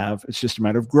you'll ever have. It's just a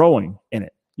matter of growing in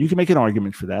it. You can make an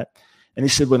argument for that. And he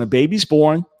said, when a baby's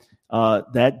born,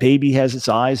 that baby has its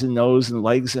eyes and nose and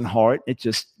legs and heart. It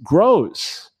just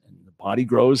grows. And the body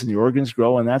grows and the organs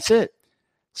grow, and that's it.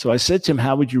 So I said to him,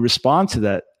 how would you respond to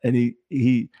that? And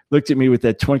he looked at me with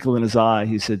that twinkle in his eye.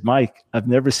 He said, Mike, I've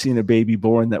never seen a baby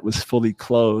born that was fully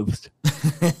clothed.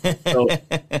 So,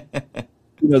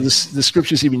 the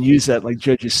scriptures even use that, like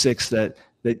Judges 6, that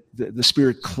the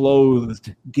Spirit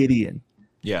clothed Gideon.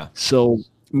 Yeah. So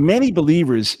many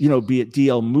believers, be it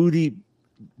D.L. Moody,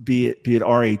 be it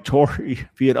R.A. Torrey,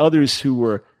 be it others who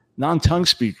were non-tongue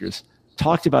speakers,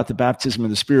 talked about the baptism of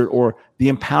the Spirit or the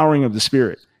empowering of the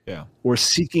Spirit. Yeah. Or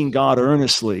seeking God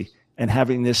earnestly and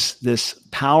having this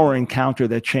power encounter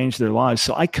that changed their lives.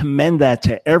 So I commend that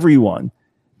to everyone,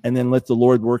 and then let the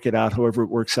Lord work it out however it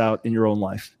works out in your own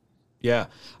life. Yeah.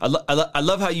 I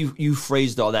love how you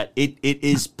phrased all that. It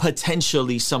is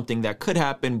potentially something that could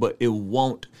happen, but it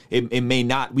won't. It may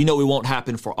not. We know it won't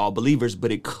happen for all believers,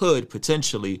 but it could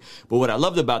potentially. But what I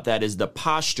loved about that is the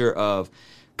posture of,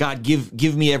 God,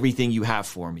 give me everything you have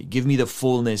for me. Give me the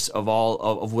fullness of all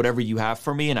of whatever you have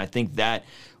for me. And I think that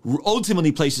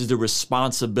ultimately places the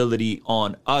responsibility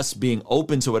on us being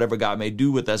open to whatever God may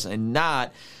do with us and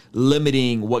not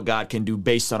limiting what God can do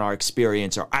based on our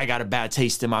experience, or I got a bad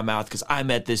taste in my mouth because I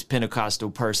met this Pentecostal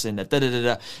person that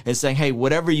and saying, hey,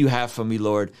 whatever you have for me,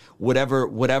 Lord, whatever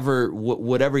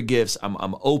gifts,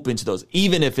 I'm open to those,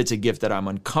 even if it's a gift that I'm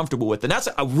uncomfortable with. And that's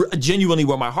genuinely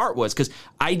where my heart was, because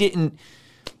I didn't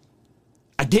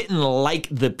like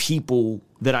the people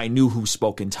that I knew who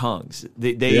spoke in tongues.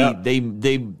 They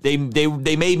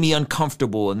made me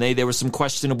uncomfortable, and there were some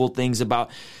questionable things about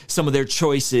some of their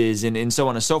choices and so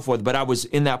on and so forth. But I was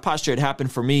in that posture. It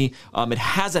happened for me. It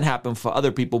hasn't happened for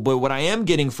other people. But what I am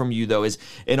getting from you, though, is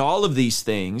in all of these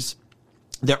things,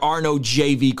 there are no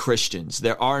JV Christians.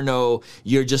 There are no,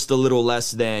 you're just a little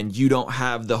less than, you don't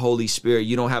have the Holy Spirit.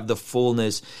 You don't have the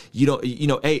fullness.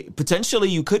 Hey, potentially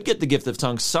you could get the gift of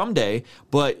tongues someday,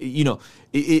 but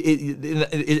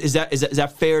is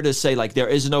that fair to say, like, there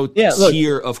is no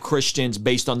tier of Christians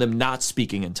based on them not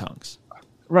speaking in tongues?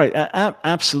 Right.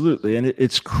 Absolutely. And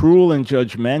it's cruel and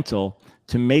judgmental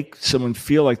to make someone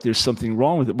feel like there's something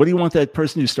wrong with it. What do you want that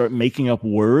person to start making up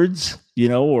words,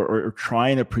 or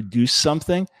trying to produce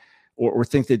something, or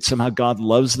think that somehow God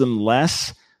loves them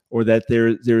less, or that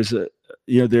there's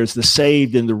the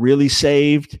saved and the really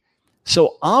saved?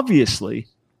 So obviously,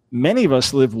 many of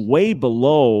us live way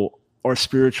below our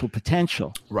spiritual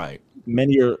potential. Right.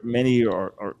 Many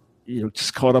are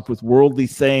just caught up with worldly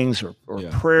things, or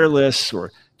prayerless,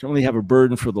 or don't really have a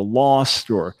burden for the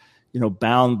lost, or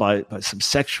bound by some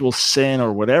sexual sin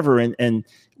or whatever, and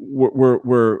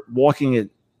we're walking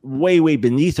it way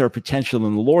beneath our potential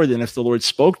in the Lord. And if the Lord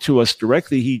spoke to us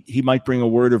directly, he might bring a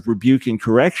word of rebuke and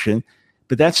correction,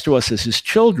 but that's to us as his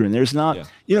children. There's not,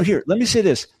 here, let me say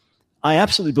this. I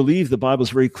absolutely believe the Bible is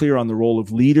very clear on the role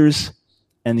of leaders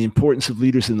and the importance of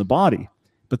leaders in the body,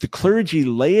 but the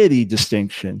clergy-laity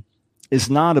distinction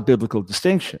is not a biblical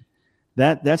distinction.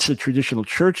 That's a traditional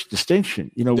church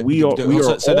distinction. Say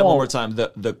that one more time.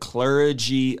 The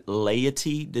clergy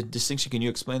laity, the distinction. Can you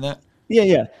explain that?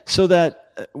 Yeah. So that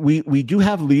we do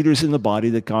have leaders in the body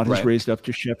that God has raised up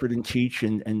to shepherd and teach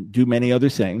and do many other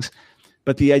things.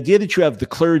 But the idea that you have the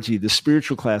clergy, the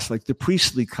spiritual class, like the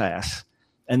priestly class,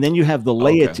 and then you have the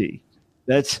laity.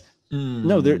 That's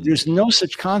there's no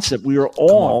such concept. We are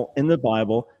all in the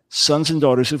Bible sons and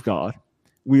daughters of God.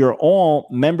 We are all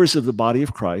members of the body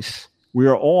of Christ. We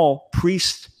are all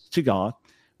priests to God.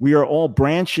 We are all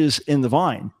branches in the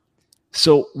vine.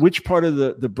 So which part of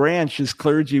the branch is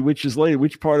clergy, which is laity,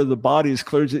 which part of the body is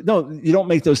clergy? No, you don't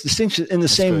make those distinctions. In the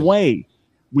same way,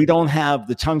 we don't have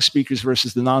the tongue speakers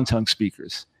versus the non-tongue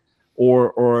speakers,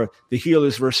 or the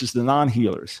healers versus the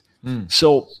non-healers.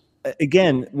 So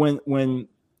again, when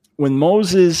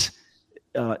Moses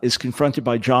is confronted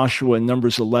by Joshua in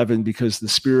Numbers 11 because the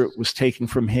Spirit was taken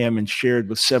from him and shared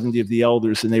with 70 of the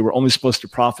elders, and they were only supposed to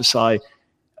prophesy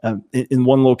in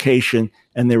one location,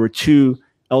 and there were two,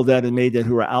 Eldad and Medad,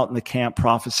 who were out in the camp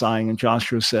prophesying, and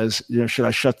Joshua says, should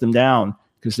I shut them down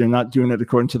because they're not doing it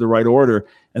according to the right order?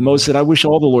 And Moses said, I wish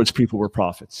all the Lord's people were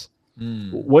prophets.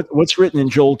 What's written in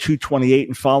Joel 2:28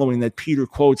 and following that Peter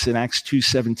quotes in Acts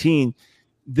 2:17,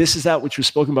 this is that which was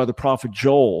spoken by the prophet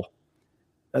Joel.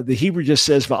 The Hebrew just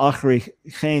says,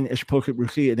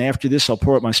 and after this I'll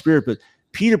pour out my Spirit. But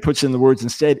Peter puts in the words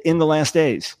instead, in the last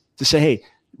days, to say, hey,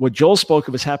 what Joel spoke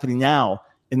of is happening now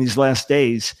in these last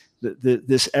days,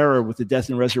 this era with the death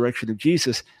and resurrection of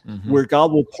Jesus, where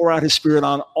God will pour out his Spirit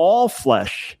on all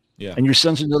flesh. and your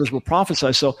sons and daughters will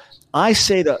prophesy. So I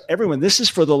say to everyone, this is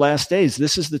for the last days.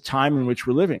 This is the time in which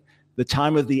we're living, the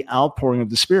time of the outpouring of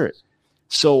the Spirit.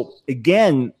 So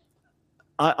again,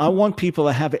 I want people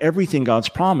to have everything God's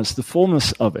promised, the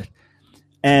fullness of it.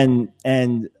 And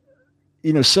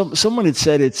you know, someone had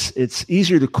said it's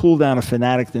easier to cool down a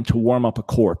fanatic than to warm up a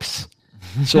corpse.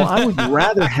 So I would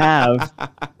rather have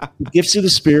the gifts of the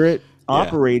Spirit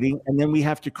operating, and then we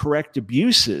have to correct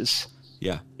abuses,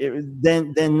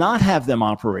 than not have them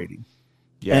operating.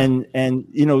 Yeah. And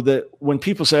you know, when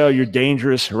people say, "Oh, you're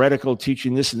dangerous, heretical,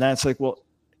 teaching this and that," it's like, well,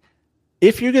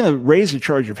 if you're going to raise a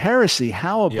charge of heresy,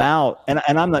 how about? And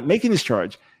I'm not making this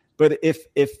charge, but if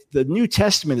the New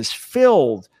Testament is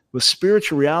filled with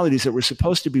spiritual realities that we're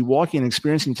supposed to be walking and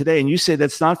experiencing today, and you say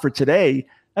that's not for today,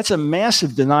 that's a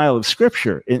massive denial of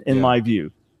Scripture in my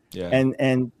view. Yeah.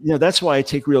 And you know, that's why I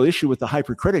take real issue with the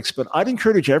hypercritics. But I'd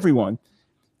encourage everyone,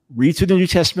 read through the New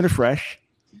Testament afresh,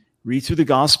 read through the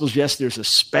Gospels. Yes, there's a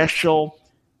special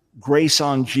grace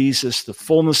on Jesus, the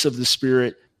fullness of the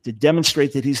Spirit, to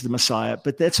demonstrate that he's the Messiah.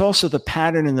 But that's also the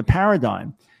pattern and the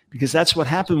paradigm, because that's what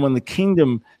happens when the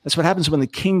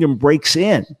kingdom breaks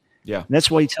in. Yeah. And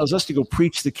that's why he tells us to go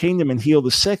preach the kingdom and heal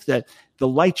the sick, that the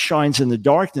light shines in the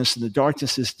darkness and the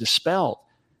darkness is dispelled.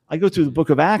 I go through the book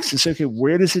of Acts and say, okay,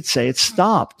 where does it say it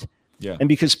stopped? Yeah. And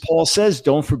because Paul says,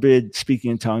 don't forbid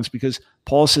speaking in tongues, because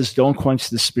Paul says, don't quench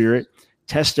the Spirit,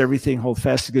 test everything, hold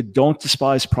fast to good, don't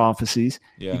despise prophecies.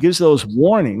 Yeah. He gives those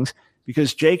warnings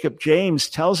because James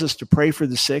tells us to pray for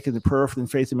the sick and the prayer for the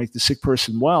faith to make the sick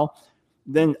person well.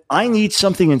 Then I need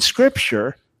something in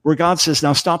Scripture where God says,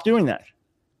 now stop doing that.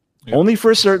 Yep. Only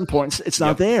for a certain point. It's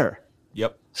not there.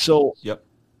 Yep. So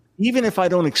even if I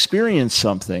don't experience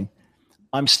something,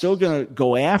 I'm still going to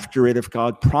go after it if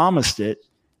God promised it,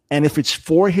 and if it's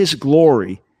for his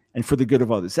glory and for the good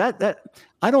of others. That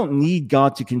I don't need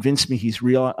God to convince me he's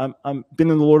real. I'm been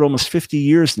in the Lord almost 50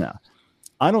 years now.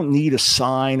 I don't need a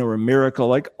sign or a miracle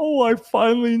like, oh, I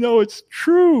finally know it's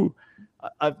true.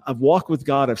 I've walked with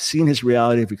God. I've seen his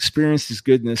reality. I've experienced his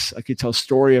goodness. I could tell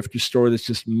story after story that's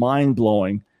just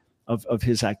mind-blowing of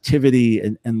his activity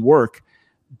and work.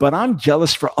 But I'm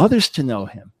jealous for others to know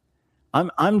him.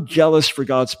 I'm jealous for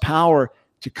God's power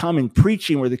to come in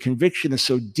preaching where the conviction is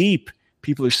so deep,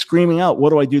 people are screaming out,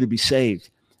 what do I do to be saved?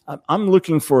 I'm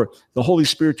looking for the Holy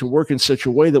Spirit to work in such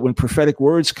a way that when prophetic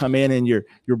words come in and your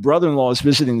brother-in-law is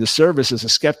visiting the service as a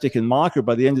skeptic and mocker,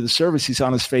 by the end of the service, he's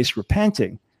on his face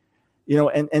repenting. You know,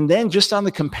 and then just on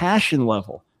the compassion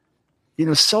level, you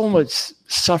know, so much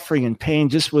suffering and pain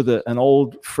just with an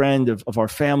old friend of our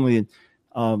family. And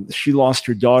she lost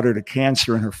her daughter to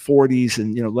cancer in her 40s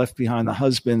and, you know, left behind a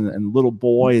husband and little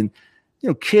boy and, you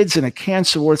know, kids in a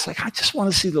cancer ward. It's like, I just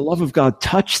want to see the love of God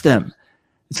touch them.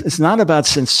 It's not about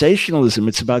sensationalism.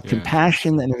 It's about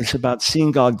compassion, and it's about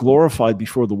seeing God glorified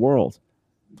before the world.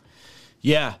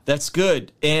 Yeah, that's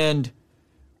good. And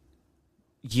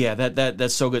yeah,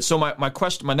 that's so good. So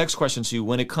my next question to you,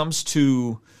 when it comes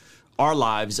to our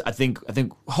lives, I think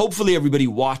hopefully everybody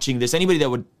watching this, anybody that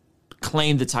would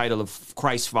claim the title of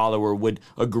Christ follower would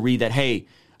agree that, hey,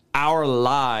 our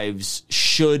lives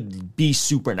should be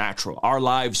supernatural. Our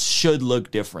lives should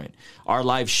look different. Our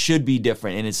lives should be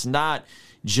different. And it's not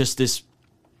just this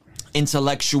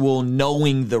intellectual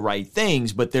knowing the right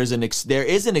things, but there is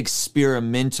an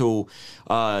experimental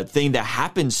thing that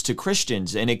happens to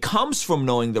Christians, and it comes from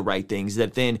knowing the right things,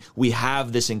 that then we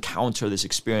have this encounter, this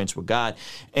experience with God.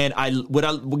 And what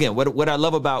I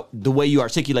love about the way you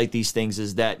articulate these things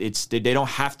is that they don't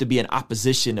have to be in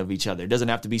opposition of each other. It doesn't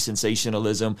have to be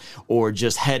sensationalism or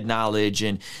just head knowledge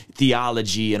and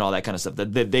theology and all that kind of stuff.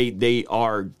 That they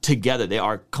are together. They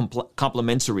are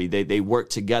complementary. They work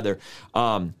together.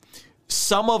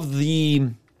 Some of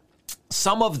the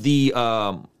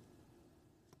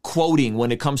quoting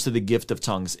when it comes to the gift of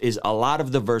tongues is a lot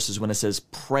of the verses when it says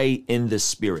pray in the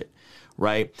Spirit,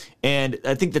 right? And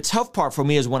I think the tough part for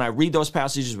me is when I read those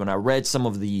passages, when I read some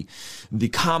of the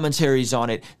commentaries on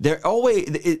it, they're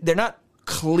not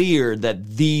clear that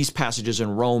these passages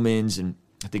in Romans and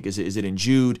I think is it in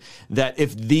Jude, that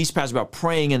if these passages about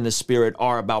praying in the Spirit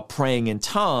are about praying in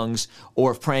tongues,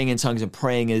 or if praying in tongues and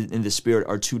praying in the Spirit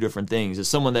are two different things. As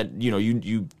someone that, you know,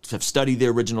 you have studied the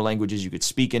original languages, you could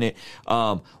speak in it.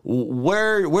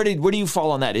 Where do you fall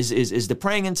on that? Is the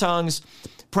praying in tongues,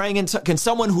 can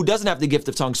someone who doesn't have the gift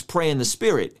of tongues pray in the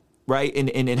Spirit, right?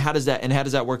 And how does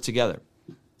that work together?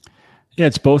 Yeah,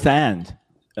 it's both and.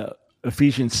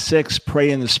 Ephesians 6, pray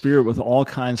in the Spirit with all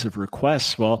kinds of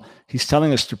requests. Well, he's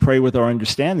telling us to pray with our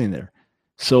understanding there.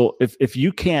 So if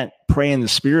you can't pray in the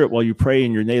Spirit while you pray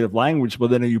in your native language, well,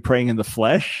 then are you praying in the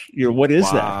flesh? You know, what is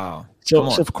that?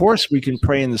 So of course we can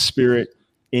pray in the Spirit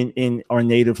in our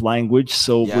native language.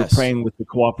 So we're praying with the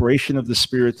cooperation of the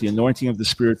Spirit, the anointing of the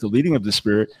Spirit, the leading of the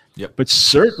Spirit. Yep. But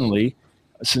certainly,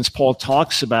 since Paul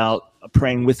talks about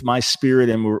praying with my spirit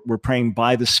and we're praying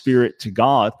by the Spirit to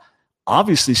God,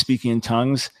 obviously speaking in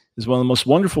tongues is one of the most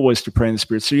wonderful ways to pray in the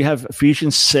Spirit. So you have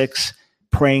Ephesians 6,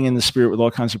 praying in the Spirit with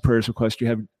all kinds of prayers requests.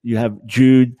 You have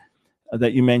Jude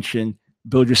that you mentioned,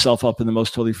 build yourself up in the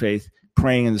most holy faith,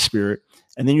 praying in the Spirit.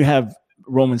 And then you have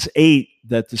Romans 8,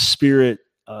 that the Spirit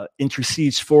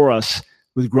intercedes for us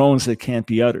with groans that can't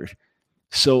be uttered.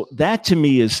 So that to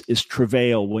me is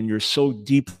travail, when you're so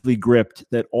deeply gripped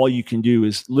that all you can do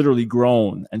is literally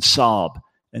groan and sob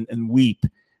and weep.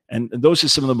 And those are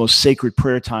some of the most sacred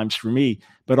prayer times for me.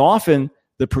 But often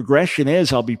the progression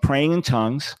is I'll be praying in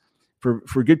tongues for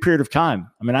a good period of time.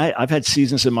 I mean, I've had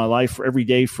seasons in my life for every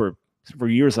day for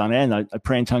years on end. I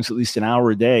pray in tongues at least an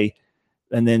hour a day.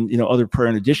 And then, other prayer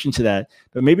in addition to that.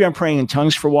 But maybe I'm praying in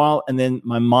tongues for a while, and then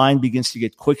my mind begins to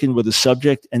get quickened with a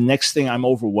subject. And next thing, I'm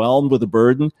overwhelmed with a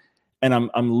burden, and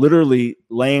I'm literally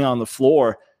laying on the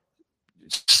floor,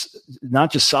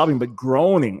 not just sobbing, but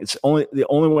groaning. It's the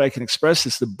only way I can express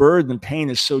this. The burden and pain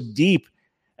is so deep.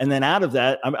 And then out of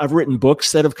that, I've written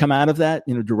books that have come out of that,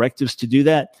 directives to do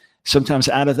that. Sometimes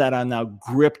out of that, I'm now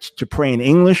gripped to pray in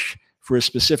English for a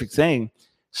specific thing.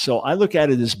 So I look at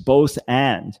it as both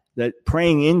and, that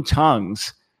praying in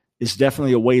tongues is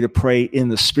definitely a way to pray in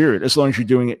the Spirit, as long as you're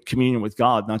doing it communion with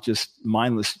God, not just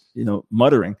mindless,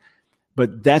 muttering.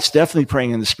 But that's definitely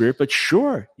praying in the Spirit. But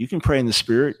sure, you can pray in the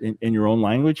Spirit in your own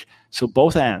language. So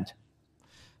both and.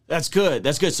 That's good.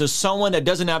 That's good. So someone that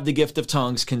doesn't have the gift of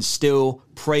tongues can still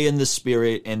pray in the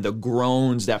Spirit, and the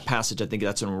groans, that passage, I think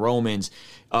that's in Romans,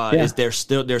 is they're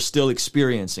still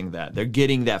experiencing that. They're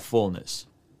getting that fullness.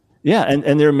 Yeah,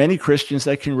 and there are many Christians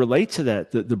that can relate to that.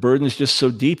 The burden is just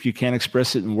so deep, you can't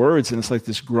express it in words, and it's like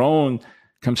this groan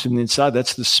comes from the inside.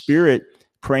 That's the Spirit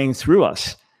praying through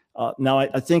us. Now,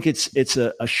 I think it's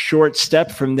a short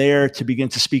step from there to begin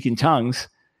to speak in tongues,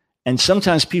 and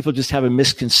sometimes people just have a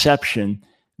misconception.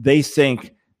 They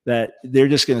think that they're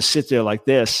just going to sit there like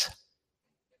this,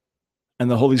 and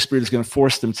the Holy Spirit is going to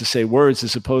force them to say words,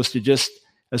 as opposed to just,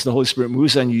 as the Holy Spirit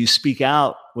moves on you, you speak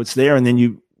out what's there, and then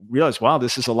you realize, wow,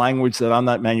 this is a language that I'm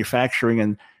not manufacturing.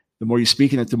 And the more you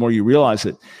speak in it, the more you realize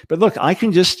it. But look, I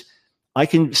can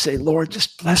say, Lord,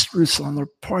 just bless Ruslan, Lord,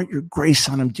 pour out your grace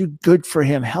on him, do good for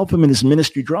him, help him in his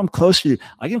ministry, draw him closer to you.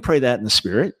 I can pray that in the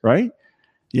Spirit, right?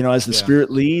 As the Spirit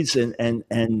leads and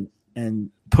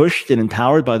pushed and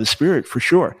empowered by the Spirit, for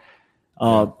sure.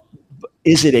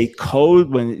 Is it a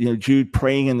code when, Jude,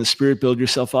 praying in the Spirit, build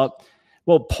yourself up?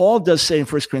 Well, Paul does say in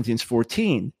 1 Corinthians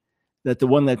 14, that the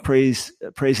one that prays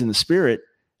in the Spirit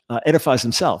edifies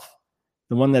himself.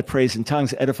 The one that prays in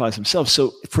tongues edifies himself.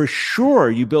 So for sure,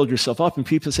 you build yourself up. And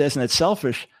people say, isn't that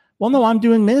selfish? Well, no, I'm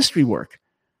doing ministry work.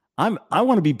 I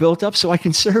want to be built up so I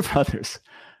can serve others.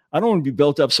 I don't want to be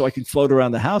built up so I can float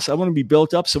around the house. I want to be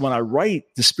built up so when I write,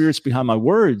 the Spirit's behind my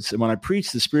words, and when I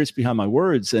preach, the Spirit's behind my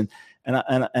words. And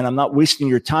I'm not wasting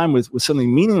your time with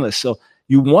something meaningless. So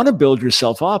you want to build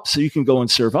yourself up so you can go and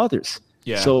serve others.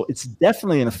 Yeah. So it's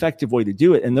definitely an effective way to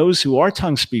do it. And those who are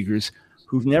tongue speakers,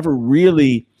 who've never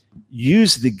really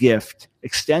used the gift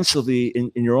extensively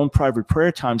in your own private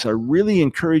prayer times, I really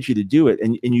encourage you to do it.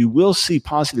 And you will see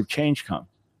positive change come.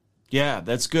 Yeah,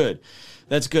 that's good.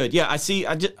 That's good. Yeah,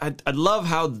 I love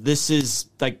how this is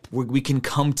like we can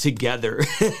come together.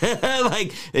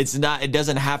 Like it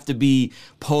doesn't have to be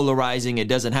polarizing. It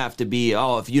doesn't have to be,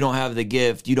 if you don't have the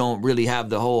gift, you don't really have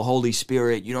the whole Holy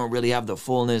Spirit. You don't really have the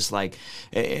fullness. I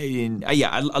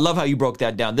love how you broke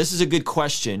that down. This is a good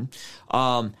question.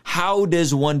 How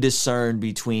does one discern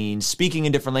between speaking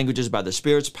in different languages by the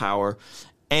Spirit's power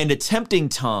and attempting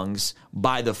tongues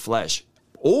by the flesh?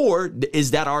 Or is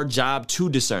that our job to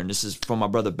discern? This is from my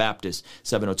brother Baptist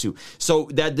 702. So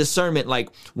that discernment, like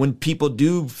when people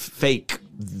do fake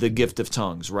the gift of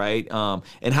tongues, right?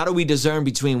 And how do we discern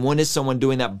between when is someone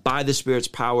doing that by the Spirit's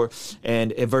power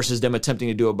and versus them attempting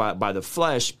to do it by the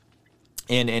flesh?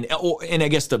 And I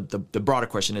guess the broader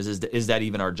question is that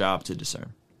even our job to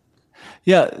discern?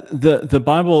 Yeah, the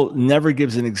Bible never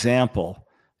gives an example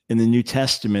in the New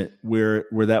Testament where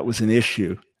that was an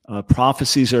issue.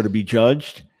 Prophecies are to be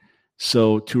judged.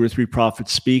 So 2 or 3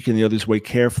 prophets speak and the others wait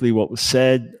carefully what was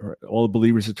said. Or all the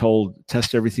believers are told,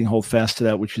 test everything, hold fast to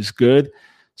that which is good.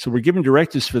 So we're given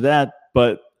directives for that,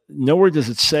 but nowhere does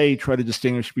it say try to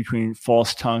distinguish between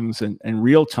false tongues and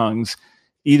real tongues.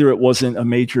 Either it wasn't a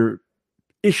major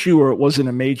issue or it wasn't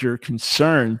a major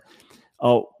concern.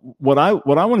 What I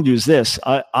want to do is this.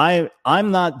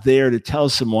 I'm not there to tell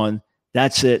someone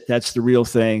that's it, that's the real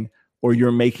thing, or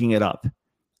you're making it up.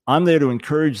 I'm there to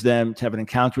encourage them to have an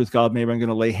encounter with God. Maybe I'm going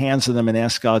to lay hands on them and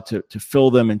ask God to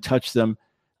fill them and touch them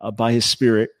by his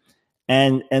Spirit,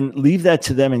 and leave that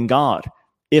to them and God.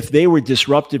 If they were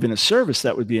disruptive in a service,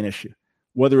 that would be an issue.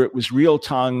 Whether it was real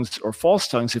tongues or false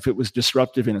tongues, if it was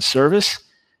disruptive in a service,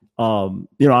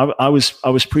 I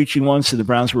was preaching once in the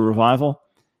Brownsville Revival,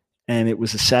 and it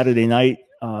was a Saturday night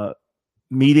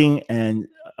meeting, and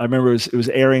I remember it was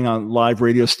airing on live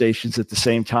radio stations at the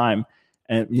same time.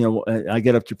 And I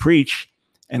get up to preach,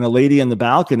 and a lady in the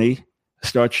balcony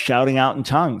starts shouting out in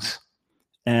tongues,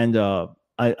 and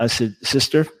I said,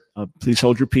 "Sister, please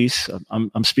hold your peace.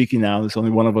 I'm speaking now. There's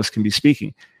only one of us can be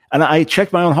speaking." And I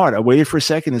checked my own heart. I waited for a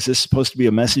second. Is this supposed to be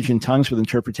a message in tongues with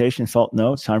interpretation? Felt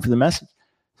no. It's time for the message.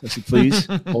 So I said, "Please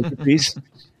hold your peace."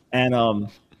 And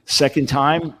second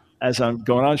time, as I'm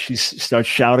going on, she starts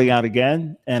shouting out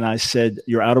again, and I said,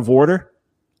 "You're out of order.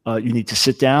 You need to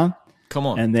sit down." Come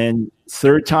on. And then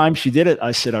third time she did it,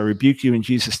 I said, "I rebuke you in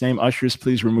Jesus' name. Ushers,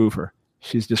 please remove her.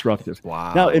 She's disruptive."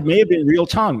 Wow. Now, it may have been real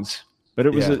tongues, but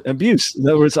it was an abuse. In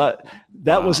other words,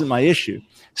 that wasn't my issue.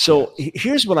 So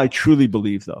here's what I truly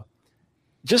believe, though.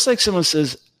 Just like someone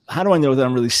says, how do I know that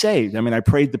I'm really saved? I mean, I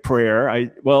prayed the prayer.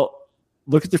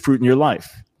 Look at the fruit in your life.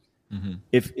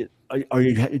 Mm-hmm. Are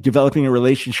you developing a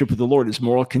relationship with the Lord? Is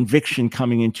moral conviction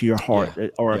coming into your heart?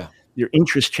 Or your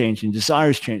interest changing,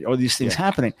 desires changing? Are these things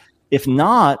happening? If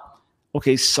not,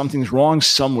 okay, something's wrong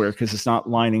somewhere because it's not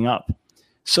lining up.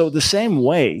 So the same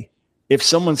way, if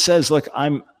someone says, look,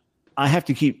 I have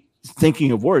to keep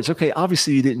thinking of words. Okay,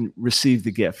 obviously you didn't receive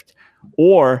the gift.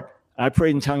 Or I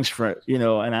prayed in tongues for,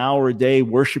 an hour a day,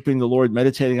 worshiping the Lord,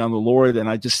 meditating on the Lord, and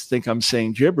I just think I'm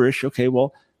saying gibberish. Okay,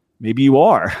 well, maybe you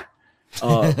are.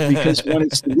 Because when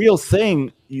it's the real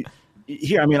thing,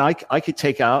 I could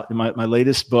take out my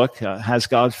latest book, Has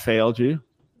God Failed You?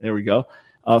 There we go.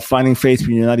 Finding faith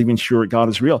when you're not even sure God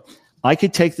is real. I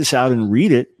could take this out and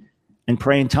read it and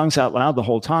pray in tongues out loud the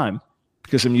whole time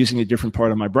because I'm using a different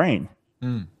part of my brain.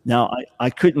 Mm. Now,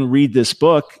 I couldn't read this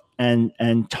book and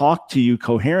talk to you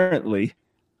coherently.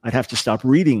 I'd have to stop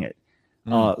reading it.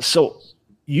 So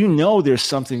there's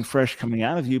something fresh coming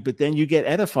out of you, but then you get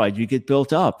edified, you get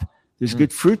built up. There's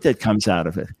good fruit that comes out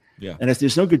of it. Yeah. And if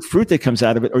there's no good fruit that comes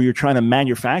out of it, or you're trying to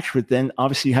manufacture it, then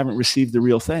obviously you haven't received the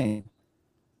real thing.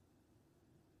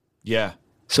 Yeah.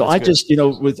 So I just,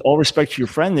 with all respect to your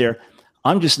friend there,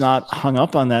 I'm just not hung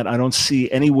up on that. I don't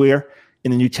see anywhere in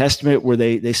the New Testament where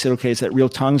they said, okay, is that real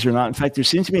tongues or not? In fact, there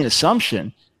seems to be an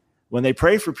assumption when they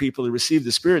pray for people to receive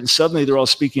the Spirit and suddenly they're all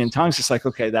speaking in tongues. It's like,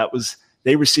 okay,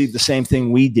 they received the same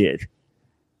thing we did.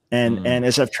 And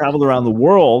as I've traveled around the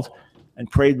world and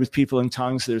prayed with people in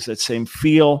tongues, there's that same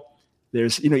feel.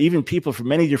 There's, even people from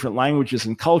many different languages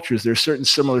and cultures, there's certain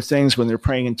similar things when they're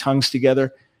praying in tongues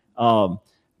together.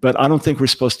 But I don't think we're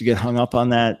supposed to get hung up on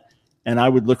that. And I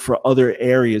would look for other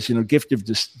areas, gift of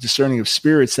discerning of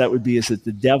spirits. That would be, is it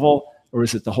the devil or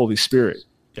is it the Holy Spirit?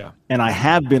 Yeah. And I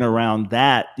have been around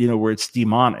that, where it's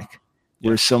demonic,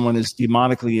 where someone is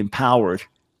demonically empowered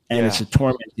and it's a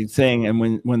tormenting thing.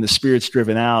 And when the Spirit's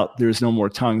driven out, there's no more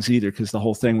tongues either because the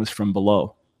whole thing was from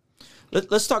below.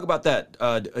 Let's talk about that.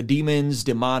 Demons,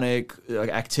 demonic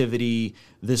activity,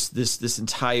 this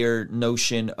entire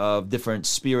notion of different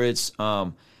spirits.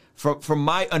 From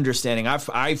my understanding,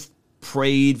 I've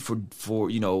prayed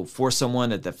for someone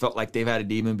that felt like they've had a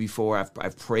demon before.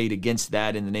 I've prayed against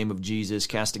that in the name of Jesus,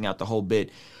 casting out the whole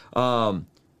bit. Where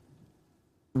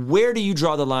do you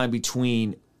draw the line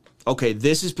between, okay,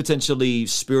 this is potentially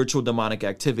spiritual demonic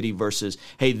activity versus,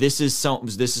 hey, this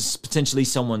is potentially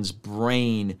someone's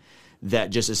brain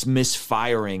that just is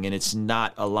misfiring and it's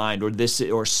not aligned,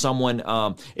 or someone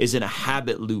is in a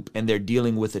habit loop and they're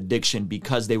dealing with addiction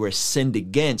because they were sinned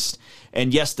against.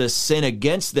 And yes, the sin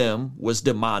against them was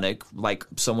demonic, like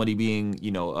somebody being,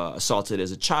 assaulted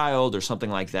as a child or something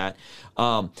like that.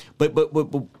 But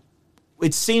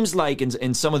it seems like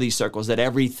in some of these circles that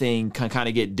everything can kind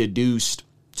of get deduced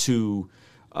to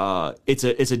it's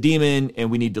a demon and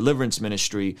we need deliverance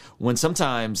ministry, when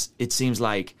sometimes it seems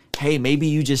like, hey, maybe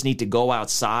you just need to go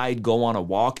outside, go on a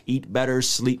walk, eat better,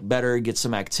 sleep better, get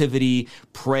some activity,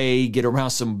 pray, get around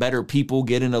some better people,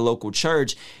 get in a local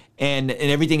church. And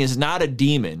everything is not a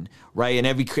demon, right?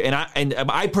 And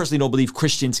I personally don't believe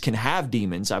Christians can have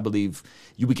demons. I believe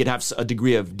we could have a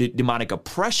degree of demonic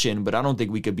oppression, but I don't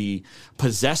think we could be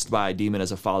possessed by a demon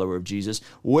as a follower of Jesus.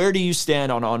 Where do you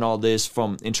stand on all this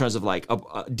in terms of like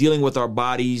dealing with our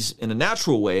bodies in a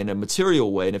natural way, in a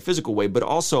material way, in a physical way, but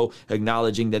also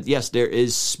acknowledging that, yes, there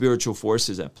is spiritual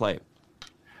forces at play?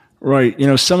 Right.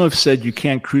 Some have said you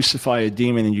can't crucify a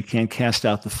demon and you can't cast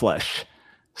out the flesh.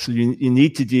 So you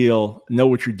need to know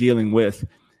what you're dealing with.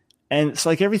 And it's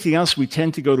like everything else, we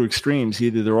tend to go to extremes.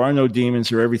 Either there are no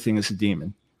demons or everything is a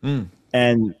demon.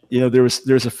 And,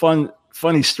 there's a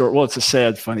funny story. Well, it's a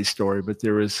sad, funny story, but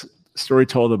there was a story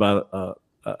told about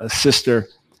a sister,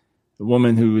 a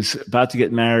woman who was about to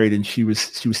get married, and she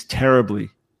was terribly,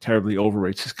 terribly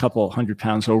overweight. She's a couple 100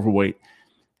 pounds overweight.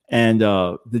 And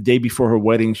the day before her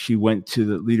wedding, she went to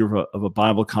the leader of a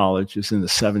Bible college. It was in the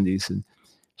 70s. And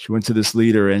she went to this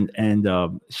leader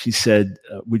and she said,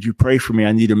 would you pray for me?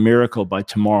 I need a miracle by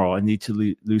tomorrow. I need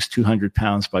to lose 200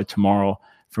 pounds by tomorrow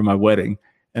for my wedding.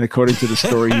 And according to the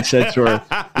story, he said to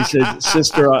her, he said,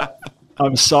 sister,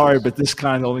 I'm sorry, but this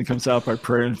kind only comes out by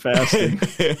prayer and fasting.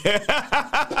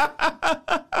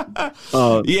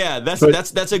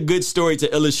 That's a good story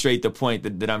to illustrate the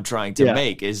point that I'm trying to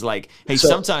make. Is like, hey,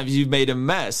 sometimes you've made a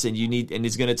mess and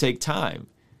it's going to take time.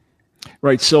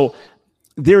 Right. So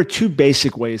there are two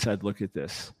basic ways I'd look at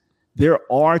this. There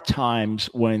are times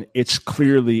when it's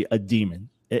clearly a demon.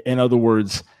 In other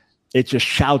words, it just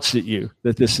shouts at you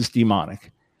that this is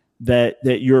demonic. That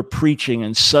you're preaching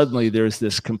and suddenly there's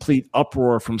this complete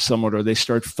uproar from someone, or they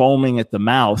start foaming at the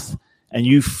mouth and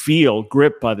you feel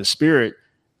gripped by the Spirit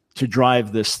to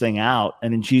drive this thing out.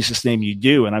 And in Jesus' name you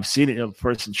do. And I've seen it, the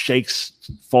person shakes,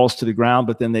 falls to the ground,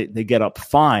 but then they get up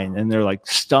fine and they're like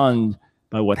stunned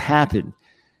by what happened.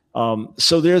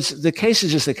 So there's the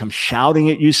cases just they come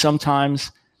shouting at you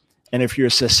sometimes. And if you're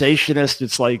a cessationist,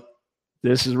 it's like,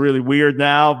 this is really weird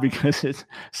now because it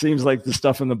seems like the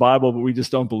stuff in the Bible, but we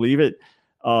just don't believe it.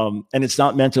 And it's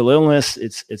not mental illness.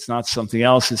 It's not something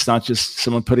else. It's not just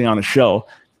someone putting on a show,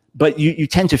 but you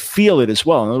tend to feel it as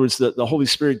well. In other words, the Holy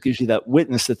Spirit gives you that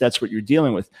witness that that's what you're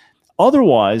dealing with.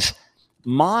 Otherwise,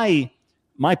 my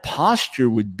posture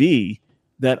would be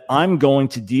that I'm going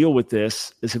to deal with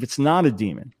this as if it's not a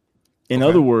demon. In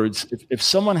other words, if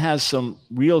someone has some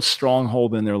real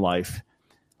stronghold in their life,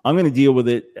 I'm going to deal with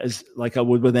it as like I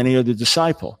would with any other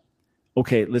disciple.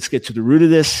 Okay, let's get to the root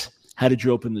of this. How did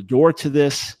you open the door to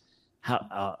this?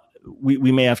 How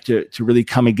we may have to really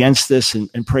come against this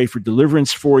and pray for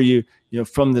deliverance for you,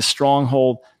 from the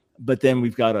stronghold. But then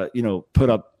we've got to, put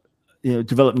up,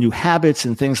 develop new habits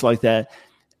and things like that.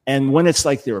 And when it's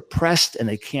like they're oppressed and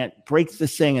they can't break the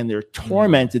thing and they're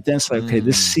tormented, then it's like, okay,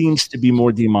 this seems to be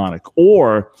more demonic.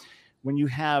 Or when you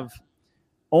have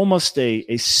almost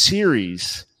a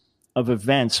series of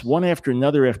events, one after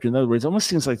another, where it almost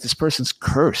seems like this person's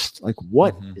cursed. Like,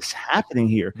 what is happening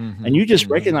here? And you just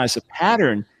recognize a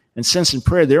pattern and sense in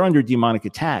prayer, they're under demonic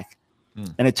attack.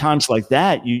 And at times like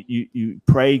that, you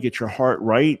pray, get your heart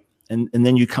right, and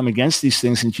then you come against these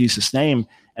things in Jesus' name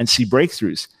and see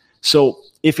breakthroughs. So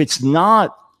if it's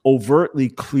not overtly,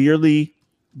 clearly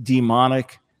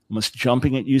demonic, almost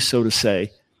jumping at you, so to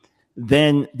say,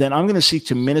 then I'm going to seek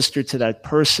to minister to that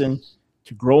person,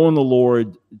 to grow in the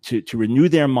Lord, to renew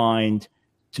their mind,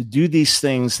 to do these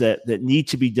things that need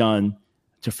to be done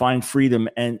to find freedom.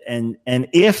 And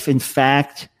if in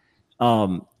fact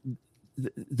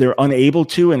they're unable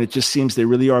to, and it just seems they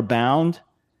really are bound,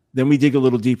 then we dig a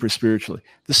little deeper spiritually.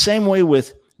 The same way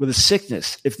with a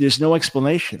sickness, if there's no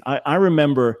explanation. I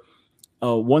remember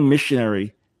one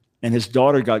missionary and his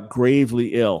daughter got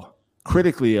gravely ill,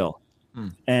 critically ill.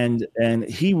 And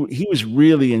he was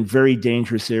really in very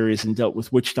dangerous areas and dealt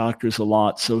with witch doctors a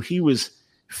lot. So he was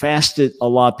fasted a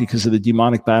lot because of the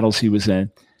demonic battles he was in.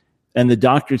 And the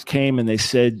doctors came and they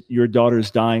said, your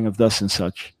daughter's dying of thus and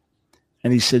such.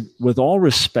 And he said, with all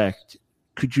respect,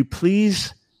 could you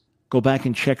please go back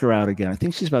and check her out again? I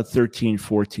think she's about 13,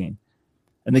 14.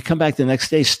 And they come back the next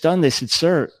day stunned. They said,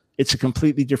 sir, it's a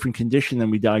completely different condition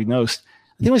than we diagnosed.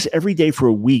 I think it was every day for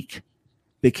a week.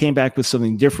 They came back with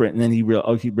something different, and then he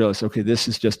realized, okay, this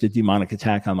is just a demonic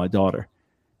attack on my daughter.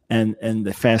 And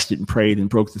they fasted and prayed and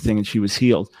broke the thing, and she was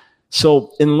healed.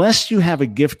 So unless you have a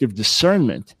gift of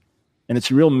discernment, and it's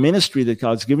a real ministry that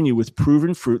God's given you with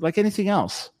proven fruit, like anything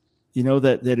else,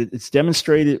 that it's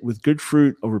demonstrated with good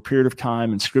fruit over a period of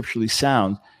time and scripturally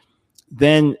sound,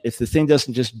 then if the thing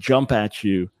doesn't just jump at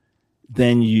you,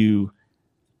 then you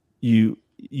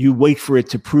wait for it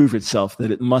to prove itself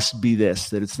that it must be this,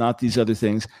 that it's not these other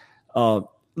things.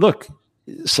 Look,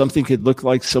 something could look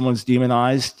like someone's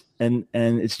demonized and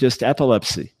it's just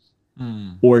epilepsy.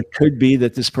 Or it could be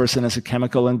that this person has a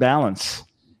chemical imbalance.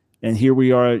 And here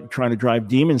we are trying to drive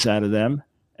demons out of them.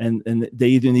 And they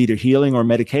either need a healing or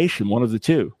medication, one of the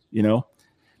two,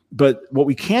 But what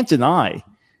we can't deny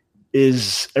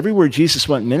is everywhere Jesus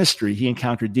went in ministry, he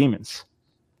encountered demons.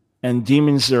 And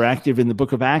demons are active in the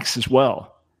book of Acts as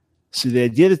well. So the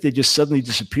idea that they just suddenly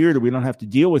disappeared or we don't have to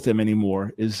deal with them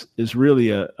anymore is really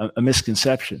a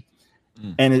misconception.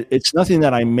 And it's nothing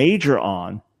that I major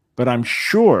on, but I'm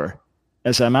sure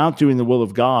as I'm out doing the will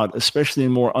of God, especially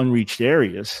in more unreached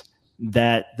areas,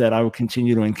 that I will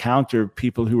continue to encounter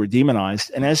people who are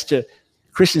demonized. And as to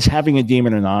Christians having a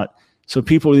demon or not, so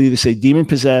people will either say demon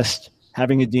possessed,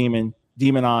 having a demon,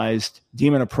 demonized,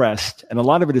 demon oppressed, and a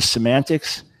lot of it is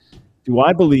semantics. Do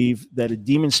I believe that a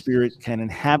demon spirit can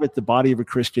inhabit the body of a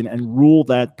Christian and rule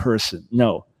that person?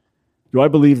 No. Do I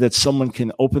believe that someone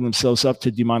can open themselves up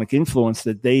to demonic influence,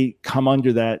 that they come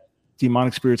under that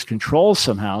demonic spirit's control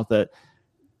somehow? That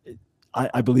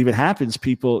I believe it happens.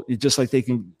 People, just like they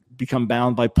can become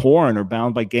bound by porn or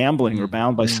bound by gambling or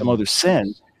bound by some other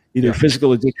sin, either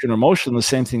physical addiction or emotional, the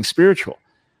same thing spiritual.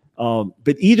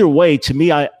 But either way, to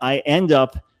me, I end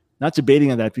up not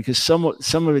debating on that, because some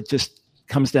of it just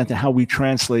comes down to how we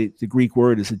translate the Greek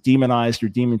word. Is it demonized or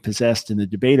demon possessed, in the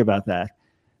debate about that?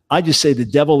 I just say the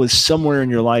devil is somewhere in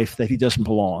your life that he doesn't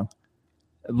belong.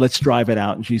 Let's drive it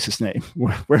out in Jesus' name,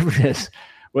 wherever it is,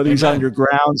 whether he's on your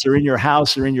grounds or in your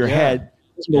house or in your head,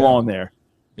 he doesn't belong there.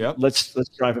 Yep. Let's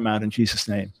drive him out in Jesus'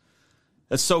 name.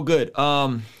 That's so good.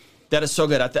 That is so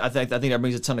good. I think that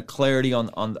brings a ton of clarity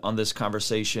on this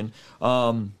conversation.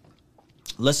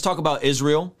 Let's talk about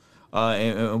Israel,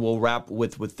 and we'll wrap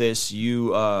with this.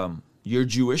 You're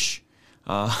Jewish.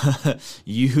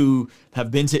 You have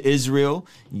been to Israel.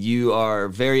 You are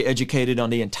very educated on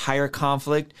the entire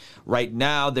conflict. Right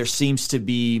now, there seems to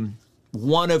be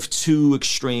one of two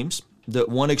extremes. The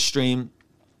one extreme,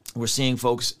 we're seeing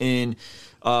folks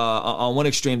on one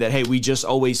extreme that, hey, we just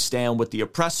always stand with the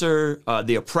oppressor,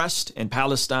 the oppressed, and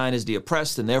Palestine is the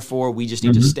oppressed, and therefore we just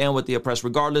need to stand with the oppressed,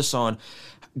 regardless on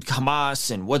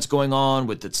Hamas and what's going on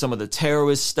with some of the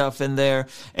terrorist stuff in there.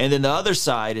 And then the other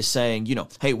side is saying,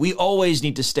 hey, we always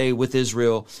need to stay with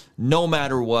Israel no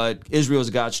matter what. Israel is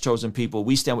God's chosen people.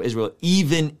 We stand with Israel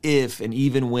even if and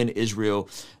even when Israel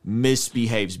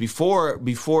misbehaves. Before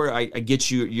I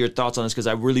get your thoughts on this, because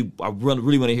I really want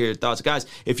to hear your thoughts. Guys,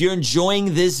 if you're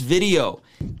enjoying this video,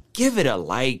 give it a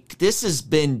like. This has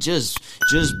been just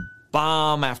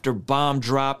bomb after bomb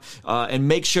drop, and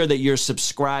make sure that you're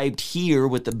subscribed here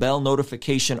with the bell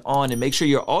notification on, and make sure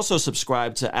you're also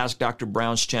subscribed to Ask Dr.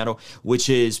 Brown's channel, which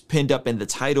is pinned up in the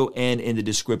title and in the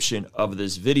description of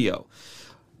this video.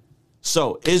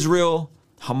 So Israel,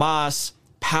 Hamas,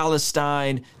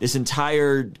 Palestine, this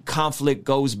entire conflict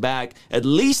goes back at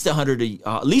least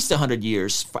 100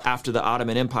 years after the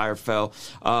Ottoman Empire fell,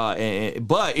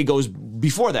 but it goes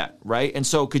before that, right? And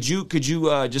so, could you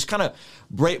just kind of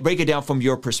break it down from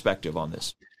your perspective on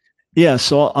this? Yeah,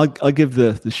 so I'll give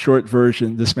the short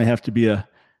version. This may have to be a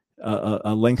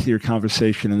lengthier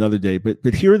conversation another day,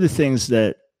 but here are the things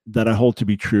that I hold to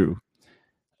be true.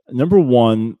 Number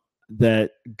one,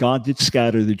 that God did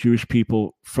scatter the Jewish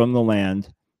people from the land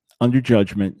under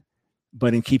judgment,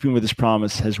 but in keeping with his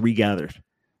promise has regathered.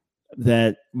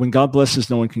 That when God blesses,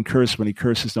 no one can curse. When he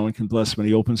curses, no one can bless. When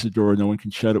he opens the door, no one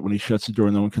can shut it. When he shuts the door,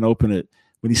 no one can open it.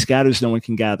 When he scatters, no one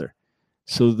can gather.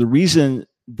 So the reason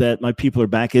that my people are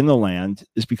back in the land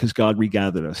is because God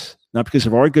regathered us, not because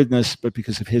of our goodness, but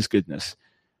because of his goodness.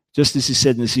 Just as he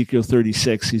said in Ezekiel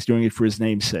 36, he's doing it for his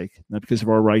name's sake, not because of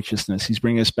our righteousness. He's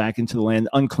bringing us back into the land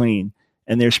unclean,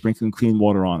 and they're sprinkling clean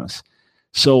water on us.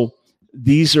 So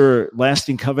these are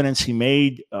lasting covenants he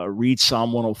made. Read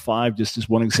Psalm 105 just as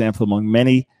one example among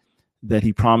many, that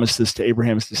he promised this to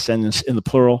Abraham's descendants in the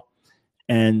plural.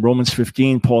 And Romans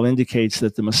 15, Paul indicates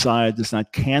that the Messiah does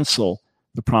not cancel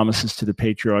the promises to the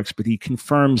patriarchs, but he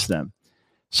confirms them.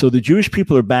 So the Jewish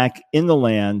people are back in the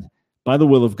land by the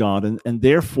will of God, and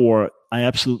therefore I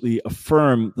absolutely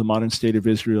affirm the modern state of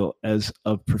Israel as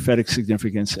of prophetic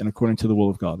significance and according to the will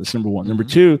of God. That's number one. Number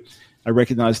two, I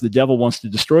recognize the devil wants to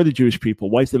destroy the Jewish people,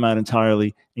 wipe them out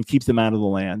entirely, and keep them out of the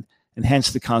land, and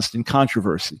hence the constant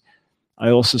controversy. I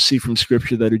also see from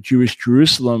Scripture that a Jewish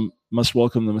Jerusalem must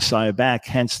welcome the Messiah back,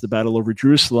 hence the battle over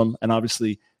Jerusalem, and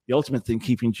obviously the ultimate thing,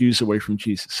 keeping Jews away from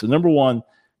Jesus. So number one,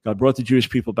 God brought the Jewish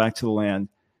people back to the land,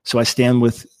 so I stand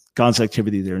with God's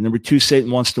activity there. Number two,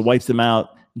 Satan wants to wipe them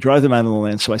out, drive them out of the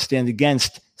land, so I stand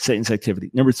against Satan's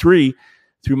activity. Number three,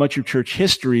 through much of church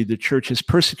history, the church has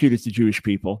persecuted the Jewish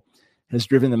people, has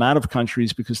driven them out of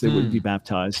countries because they wouldn't be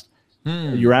baptized.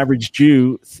 Your average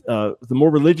Jew, the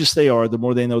more religious they are, the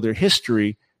more they know their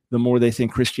history, the more they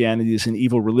think Christianity is an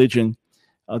evil religion,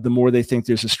 the more they think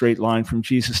there's a straight line from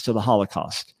Jesus to the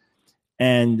Holocaust.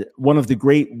 And one of the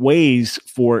great ways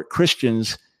for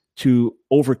Christians to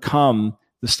overcome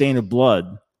the stain of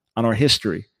blood on our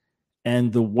history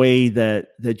and the way that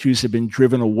Jews have been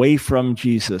driven away from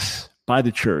Jesus by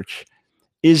the church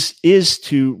is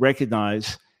to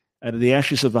recognize out of the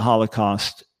ashes of the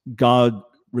Holocaust, God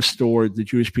restored the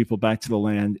Jewish people back to the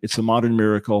land. It's a modern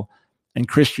miracle, and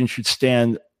Christians should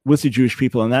stand with the Jewish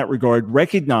people in that regard,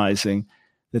 recognizing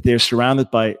that they're surrounded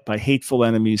by hateful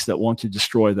enemies that want to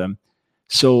destroy them.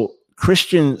 So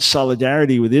Christian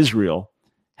solidarity with Israel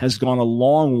has gone a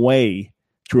long way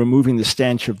to removing the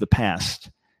stench of the past.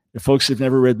 If folks have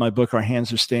never read my book, Our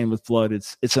Hands Are Stained with Blood,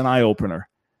 it's an eye-opener.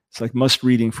 It's like must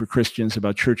reading for Christians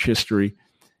about church history.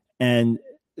 And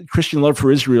Christian love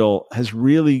for Israel has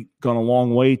really gone a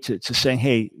long way to saying,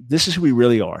 hey, this is who we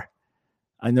really are.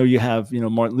 I know you have,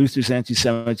 Martin Luther's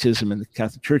anti-Semitism and the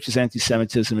Catholic Church's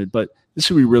anti-Semitism, but this is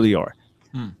who we really are.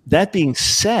 That being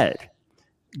said,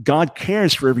 God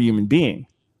cares for every human being,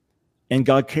 and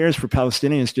God cares for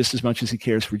Palestinians just as much as he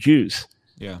cares for Jews.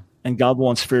 Yeah. And God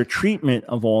wants fair treatment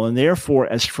of all, and therefore,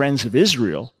 as friends of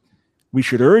Israel, we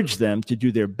should urge them to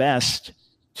do their best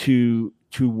to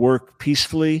work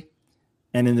peacefully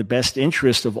and in the best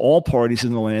interest of all parties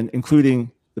in the land,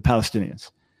 including the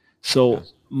Palestinians. So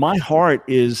my heart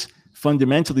is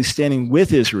fundamentally standing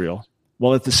with Israel,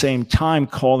 while at the same time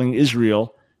calling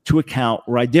Israel to account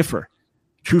where I differ.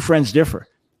 True friends differ.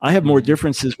 I have more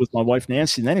differences with my wife,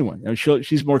 Nancy, than anyone.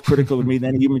 She's more critical of me than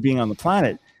any human being on the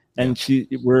planet. And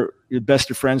we're best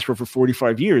of friends for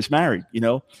 45 years, married,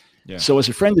 Yeah. So as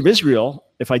a friend of Israel,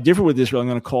 if I differ with Israel, I'm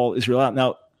going to call Israel out.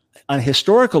 Now, on a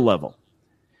historical level,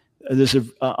 there's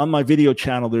on my video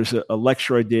channel, there's a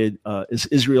lecture I did, Is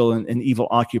Israel an Evil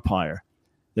Occupier,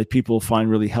 that people find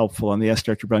really helpful on the Ask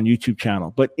Dr. Brown YouTube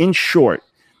channel. But in short,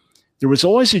 there was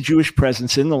always a Jewish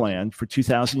presence in the land for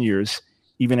 2,000 years,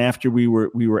 even after we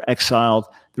were exiled.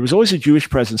 There was always a Jewish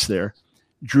presence there.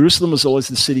 Jerusalem was always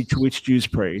the city to which Jews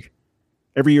prayed.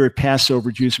 Every year at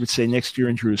Passover, Jews would say, next year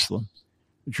in Jerusalem.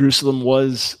 Jerusalem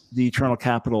was the eternal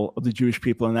capital of the Jewish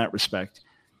people in that respect,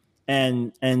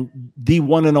 and the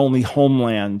one and only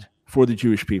homeland for the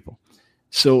Jewish people.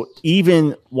 So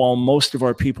even while most of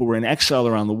our people were in exile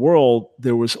around the world,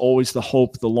 there was always the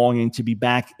hope, the longing to be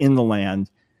back in the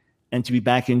land and to be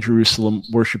back in Jerusalem,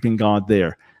 worshiping God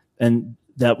there. And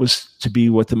that was to be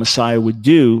what the Messiah would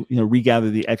do, regather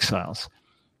the exiles.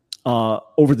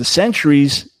 Over the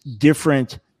centuries,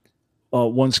 different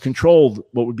ones controlled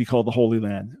what would be called the Holy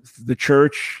Land. The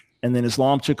church, and then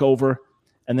Islam took over,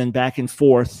 and then back and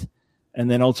forth,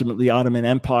 and then ultimately Ottoman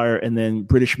Empire, and then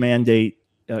British Mandate,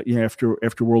 after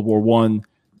World War I,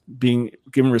 being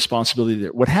given responsibility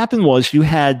there. What happened was you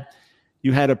had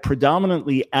a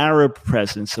predominantly Arab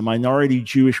presence, a minority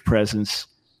Jewish presence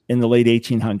in the late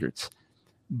 1800s.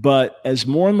 But as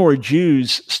more and more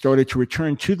Jews started to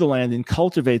return to the land and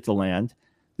cultivate the land,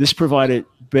 this provided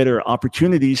better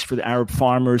opportunities for the Arab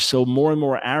farmers. So more and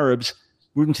more Arabs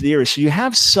moved into the area. So you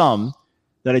have some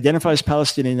that identify as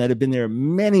Palestinian that have been there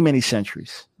many, many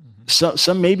centuries.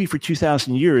 Some maybe for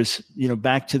 2,000 years,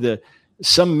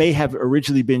 some may have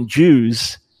originally been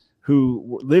Jews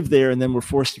who lived there and then were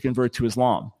forced to convert to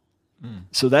Islam.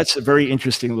 So that's a very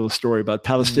interesting little story about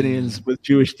Palestinians with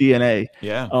Jewish DNA.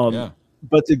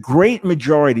 But the great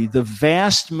majority, the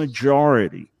vast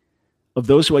majority of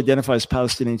those who identify as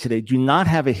Palestinian today do not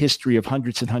have a history of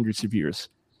hundreds and hundreds of years.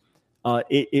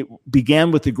 It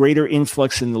began with the greater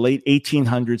influx in the late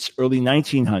 1800s, early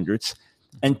 1900s,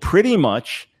 and pretty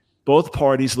much both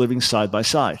parties living side by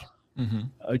side.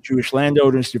 Jewish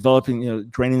landowners developing,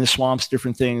 draining the swamps,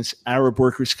 different things, Arab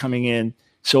workers coming in.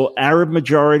 So Arab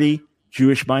majority,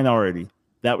 Jewish minority.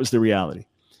 That was the reality.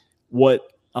 What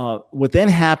then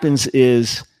happens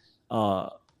is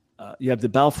you have the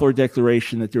Balfour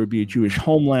Declaration that there would be a Jewish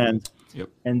homeland.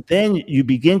 And then you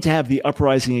begin to have the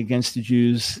uprising against the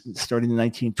Jews starting in the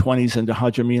 1920s under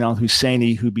Haj Amin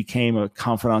al-Husseini, who became a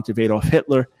confidant of Adolf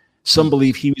Hitler. Some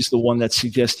believe he was the one that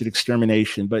suggested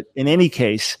extermination. But in any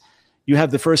case, you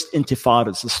have the first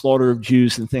intifadas, the slaughter of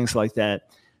Jews and things like that.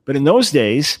 But in those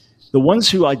days, the ones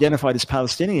who identified as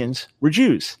Palestinians were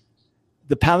Jews.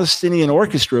 The Palestinian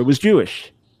Orchestra was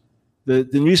Jewish. The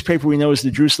newspaper we know as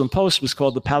the Jerusalem Post was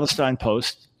called the Palestine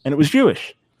Post, and it was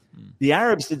Jewish. The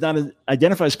Arabs did not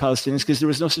identify as Palestinians because there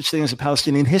was no such thing as a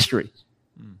Palestinian history.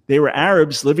 They were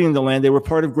Arabs living in the land. They were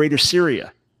part of Greater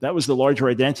Syria. That was the larger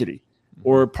identity,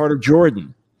 or part of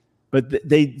Jordan. But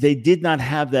they did not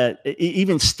have that.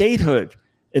 Even statehood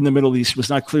in the Middle East was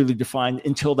not clearly defined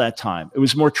until that time. It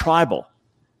was more tribal.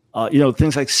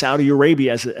 Things like Saudi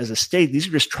Arabia as a state, these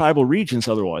are just tribal regions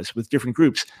otherwise with different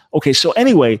groups. Okay, so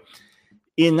anyway,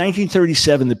 in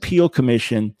 1937, the Peel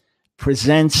Commission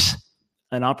presents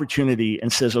an opportunity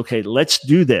and says, okay, let's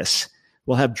do this.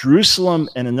 We'll have Jerusalem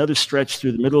and another stretch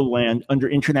through the middle of the land under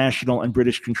international and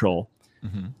British control.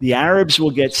 The Arabs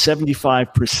will get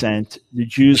 75%. The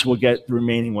Jews will get the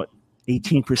remaining,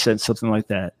 18%, something like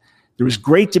that. There was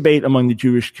great debate among the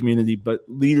Jewish community, but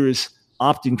leaders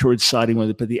opting towards siding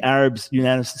with it. But the Arabs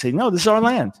unanimously say, no, this is our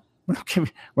land.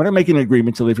 we're not making an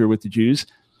agreement to live here with the Jews.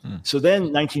 So then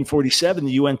 1947,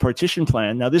 the UN partition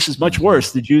plan. Now this is much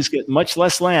worse. The Jews get much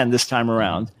less land this time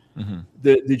around.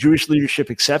 The Jewish leadership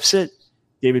accepts it.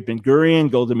 David Ben-Gurion,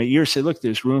 Golda Meir say, look,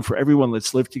 there's room for everyone.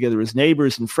 Let's live together as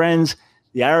neighbors and friends.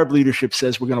 The Arab leadership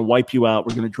says, we're going to wipe you out.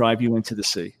 We're going to drive you into the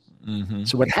sea.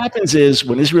 So what happens is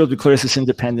when Israel declares its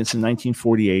independence in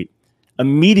 1948,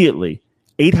 immediately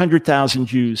 800,000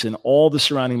 Jews in all the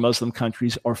surrounding Muslim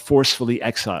countries are forcefully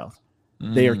exiled.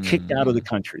 They are kicked out of the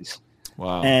countries.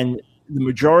 Wow. And the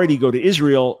majority go to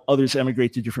Israel. Others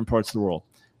emigrate to different parts of the world.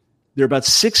 There are about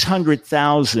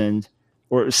 600,000,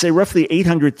 or say roughly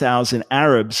 800,000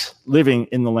 Arabs living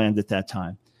in the land at that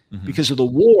time. Because of the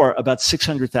war, about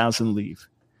 600,000 leave.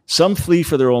 Some flee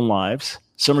for their own lives.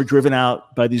 Some are driven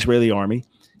out by the Israeli army.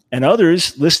 And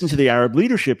others listen to the Arab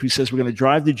leadership who says, we're going to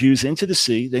drive the Jews into the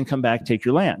sea, then come back, take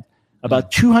your land.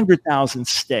 About 200,000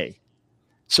 stay.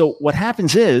 So what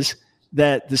happens is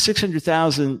that the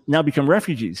 600,000 now become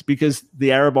refugees because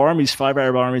the Arab armies, 5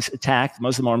 Arab armies attack,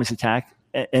 Muslim armies attack,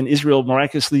 and Israel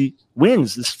miraculously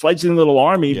wins. This fledgling little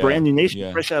army, brand new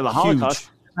nation, fresh out of the Holocaust,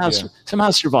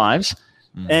 somehow survives.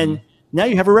 And now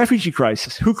you have a refugee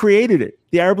crisis. Who created it?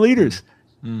 The Arab leaders.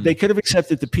 They could have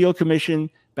accepted the Peel Commission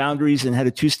boundaries and had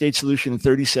a 2-state solution in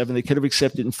 37. They could have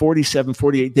accepted in 47,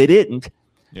 48. They didn't.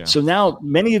 So now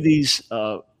many of these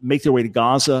make their way to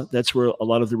Gaza. That's where a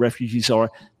lot of the refugees are.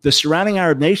 The surrounding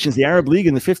Arab nations, the Arab League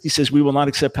in the 50s says, we will not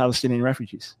accept Palestinian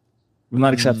refugees. We will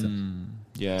not accept them.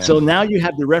 So now you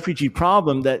have the refugee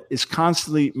problem that is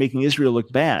constantly making Israel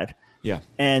look bad.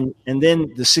 And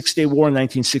then the Six-Day War in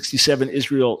 1967,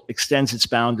 Israel extends its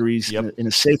boundaries in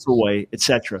a safer way,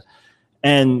 etc.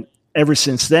 And ever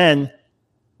since then,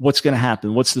 what's going to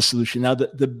happen? What's the solution? Now,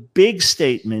 the big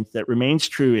statement that remains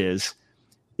true is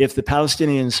if the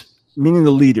Palestinians, meaning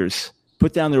the leaders,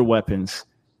 put down their weapons,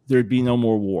 there'd be no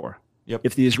more war.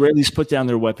 If the Israelis put down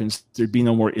their weapons, there'd be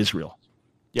no more Israel.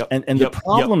 And the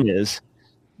problem is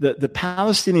the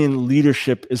Palestinian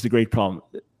leadership is the great problem.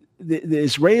 The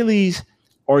Israelis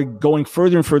are going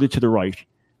further and further to the right,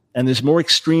 and there's more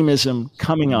extremism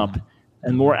coming up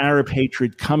and more Arab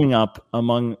hatred coming up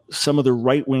among some of the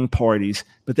right-wing parties,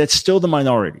 but that's still the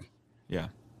minority.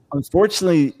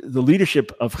 Unfortunately, the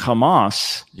leadership of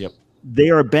Hamas, they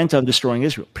are bent on destroying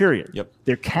Israel, period.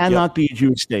 There cannot be a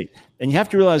Jewish state. And you have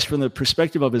to realize from the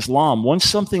perspective of Islam, once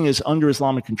something is under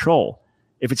Islamic control,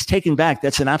 if it's taken back,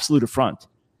 that's an absolute affront.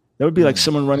 That would be like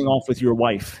someone running off with your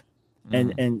wife.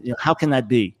 And you know, how can that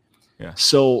be?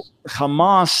 So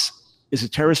Hamas is a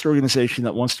terrorist organization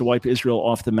that wants to wipe Israel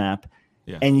off the map.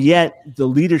 And yet the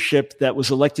leadership that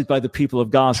was elected by the people of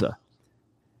Gaza.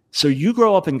 So you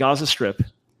grow up in Gaza Strip,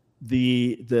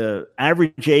 the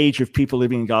average age of people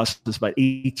living in Gaza is about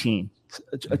 18,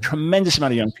 a tremendous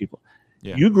amount of young people.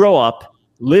 You grow up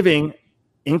living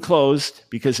enclosed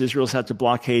because Israel's had to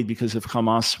blockade because of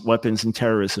Hamas weapons and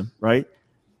terrorism, right?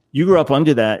 You grew up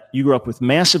under that. You grew up with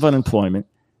massive unemployment,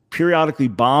 periodically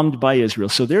bombed by Israel.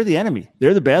 So they're the enemy.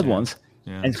 They're the bad ones.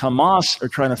 And Hamas are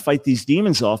trying to fight these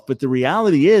demons off. But the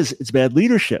reality is it's bad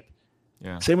leadership.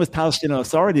 Same with Palestinian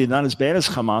Authority, not as bad as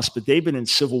Hamas, but they've been in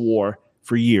civil war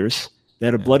for years. They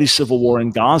had a bloody civil war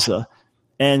in Gaza.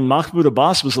 And Mahmoud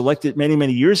Abbas was elected many,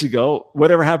 many years ago.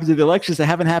 Whatever happened to the elections, they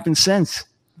haven't happened since.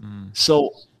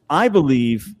 So I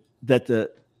believe that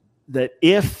that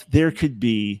if there could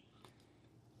be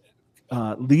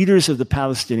leaders of the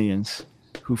Palestinians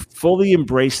who fully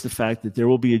embrace the fact that there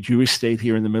will be a Jewish state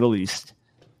here in the Middle East,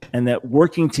 and that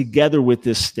working together with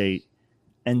this state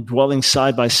and dwelling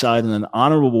side by side in an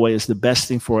honorable way is the best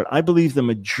thing for it. I believe the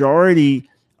majority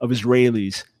of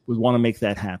Israelis would want to make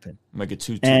that happen. Make a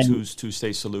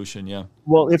two-state solution,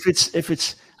 Well, if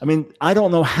it's, I mean, I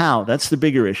don't know how. That's the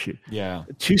bigger issue.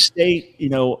 Two-state,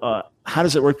 how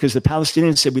does it work? Because the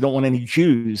Palestinians said we don't want any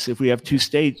Jews. If we have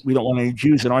two-state, we don't want any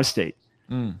Jews in our state.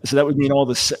 So that would mean all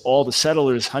the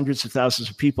settlers, hundreds of thousands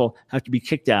of people, have to be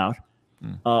kicked out.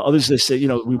 Others that say,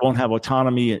 we won't have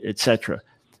autonomy, etc.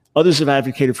 Others have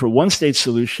advocated for a one-state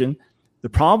solution. The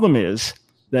problem is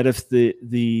that if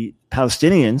the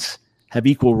Palestinians have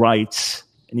equal rights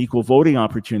and equal voting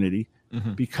opportunity,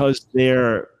 because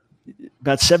they're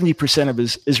about 70% of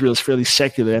Israel is fairly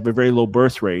secular, they have a very low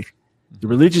birth rate. The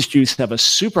religious Jews have a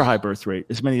super high birth rate,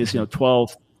 as many as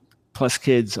 12 plus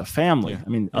kids a family. I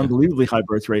mean, unbelievably high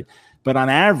birth rate. But on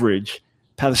average,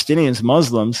 Palestinians,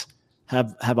 Muslims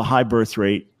have a high birth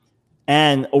rate.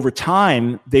 And over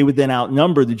time, they would then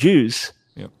outnumber the Jews.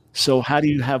 So how do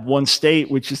you have one state,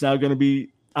 which is now going to be,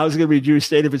 how's it going to be a Jewish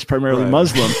state if it's primarily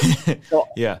Muslim? So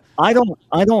I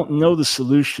don't know the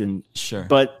solution.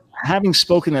 But having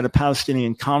spoken at a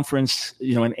Palestinian conference,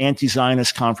 an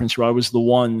anti-Zionist conference where I was the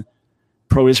one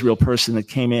pro-Israel person that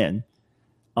came in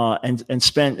and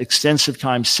spent extensive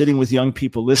time sitting with young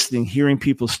people, listening, hearing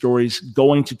people's stories,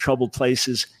 going to troubled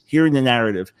places, hearing the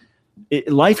narrative.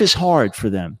 Life is hard for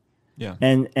them. Yeah.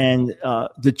 And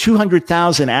the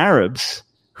 200,000 Arabs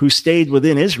who stayed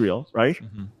within Israel, right?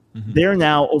 Mm-hmm. Mm-hmm. They're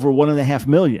now over 1.5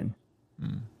 million.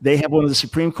 Mm. They have one of the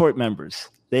Supreme Court members.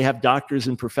 They have doctors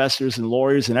and professors and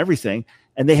lawyers and everything.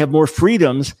 And they have more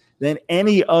freedoms than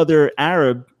any other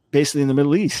Arab basically in the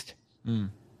Middle East.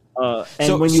 Mm.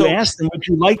 And when you ask them, would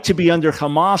you like to be under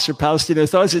Hamas or Palestinian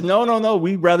Authority? They said, no,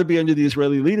 we'd rather be under the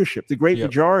Israeli leadership, the great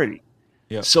majority.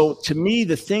 Yep. So to me,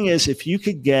 the thing is, if you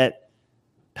could get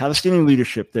Palestinian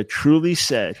leadership that truly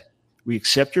said, we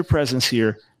accept your presence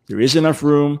here, there is enough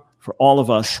room for all of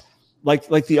us, like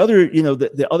the other,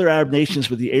 the other Arab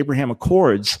nations with the Abraham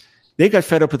Accords, they got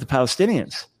fed up with the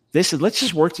Palestinians. They said, let's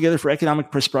just work together for economic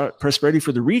prosperity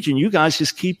for the region. You guys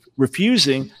just keep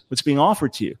refusing what's being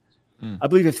offered to you. I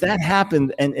believe if that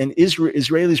happened and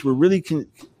Israelis were really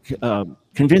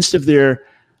convinced of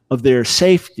their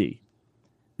safety,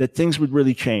 that things would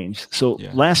really change. So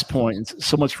last point,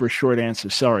 so much for a short answer.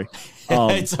 Sorry.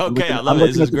 It's okay. I love it.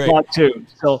 This is great. Too.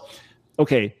 So,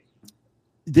 okay.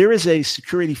 There is a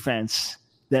security fence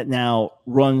that now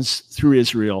runs through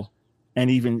Israel and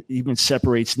even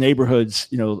separates neighborhoods,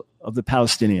 of the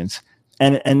Palestinians.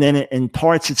 And then in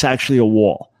parts, it's actually a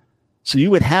wall. So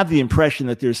you would have the impression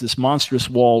that there's this monstrous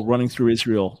wall running through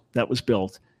Israel that was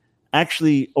built.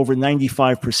 Actually, over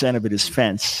 95% of it is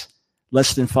fence.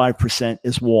 Less than 5%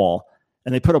 is wall.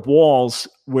 And they put up walls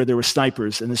where there were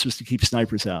snipers, and this was to keep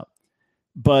snipers out.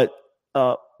 But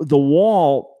the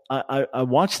wall, I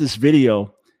watched this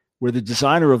video where the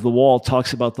designer of the wall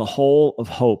talks about the hole of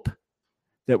hope,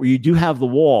 that where you do have the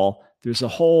wall, there's a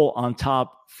hole on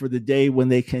top for the day when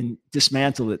they can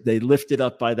dismantle it. They lift it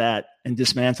up by that and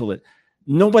dismantle it.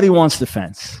 Nobody wants the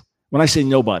fence. When I say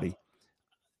nobody,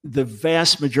 the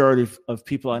vast majority of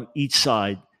people on each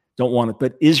side don't want it.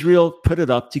 But Israel put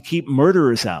it up to keep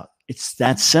murderers out. It's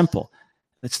that simple.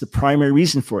 That's the primary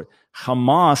reason for it.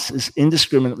 Hamas is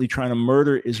indiscriminately trying to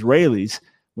murder Israelis.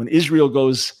 When Israel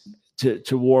goes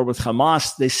to war with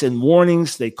Hamas, they send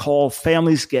warnings. They call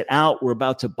families, get out. We're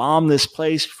about to bomb this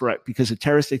place because of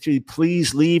terrorist activity.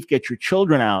 Please leave, get your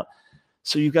children out.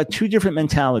 So you've got two different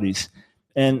mentalities.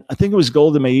 And I think it was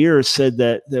Golda Meir said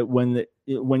that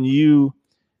when you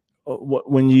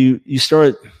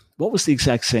start, what was the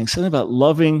exact saying? Something about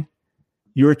loving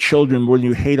your children more than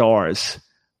you hate ours,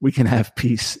 we can have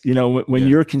peace. When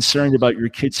you're concerned about your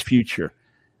kid's future.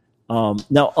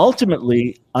 Now,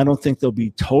 ultimately, I don't think there'll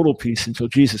be total peace until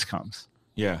Jesus comes.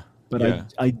 Yeah.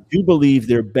 But I do believe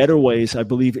there are better ways. I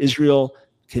believe Israel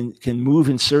can move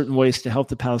in certain ways to help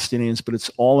the Palestinians, but it's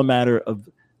all a matter of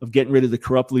getting rid of the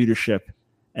corrupt leadership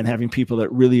and having people that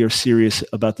really are serious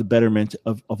about the betterment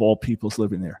of all peoples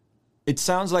living there. It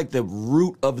sounds like the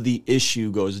root of the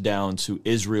issue goes down to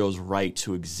Israel's right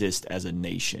to exist as a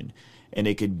nation. And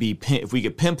it could be, if we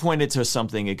could pinpoint it to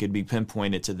something, it could be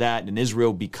pinpointed to that. And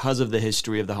Israel, because of the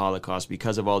history of the Holocaust,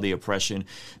 because of all the oppression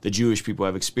the Jewish people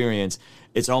have experienced,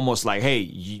 it's almost like, hey,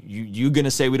 you're going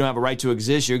to say we don't have a right to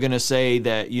exist. You're going to say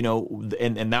that,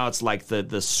 and now it's like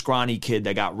the scrawny kid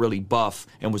that got really buff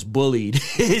and was bullied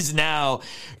is now,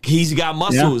 he's got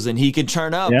muscles and he can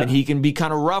turn up and he can be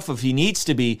kind of rough if he needs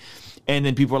to be. And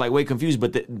then people are like, way confused,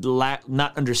 but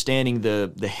not understanding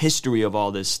the history of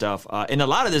all this stuff. And a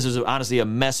lot of this is honestly a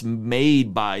mess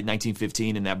made by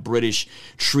 1915 and that British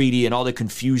treaty and all the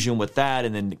confusion with that,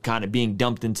 and then kind of being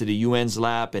dumped into the UN's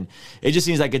lap. And it just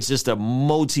seems like it's just a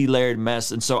multi-layered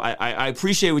mess. And so I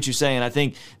appreciate what you're saying. I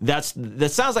think that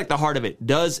sounds like the heart of it.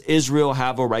 Does Israel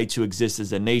have a right to exist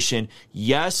as a nation?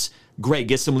 Yes. Great.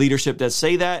 Get some leadership that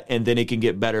say that, and then it can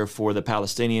get better for the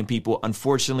Palestinian people.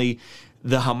 Unfortunately,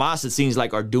 the Hamas, it seems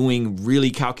like, are doing really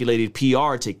calculated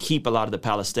PR to keep a lot of the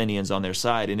Palestinians on their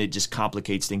side, and it just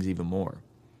complicates things even more.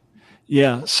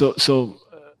 Yeah, so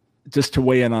just to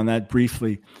weigh in on that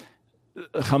briefly,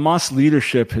 Hamas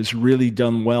leadership has really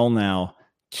done well now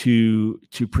to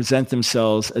present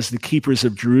themselves as the keepers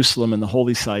of Jerusalem and the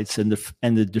holy sites and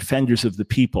the defenders of the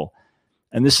people.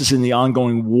 And this is in the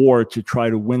ongoing war to try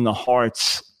to win the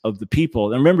hearts of the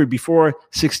people. And remember, before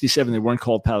 1967, they weren't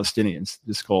called Palestinians.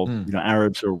 Just called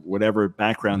Arabs or whatever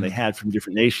background they had from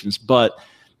different nations. But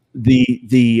the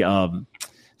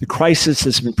crisis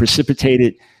has been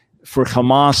precipitated for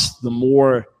Hamas. The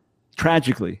more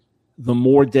tragically, the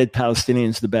more dead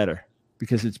Palestinians, the better,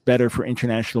 because it's better for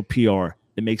international PR.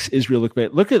 It makes Israel look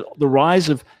better. Look at the rise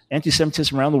of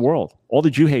anti-Semitism around the world. All the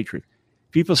Jew hatred.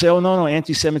 People say, "Oh no,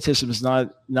 anti-Semitism is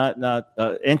not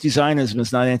anti-Zionism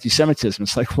is not anti-Semitism."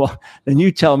 It's like, well, then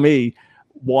you tell me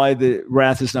why the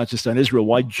wrath is not just on Israel,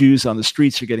 why Jews on the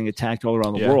streets are getting attacked all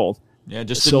around the world. Yeah,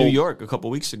 just in New York a couple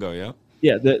of weeks ago, yeah.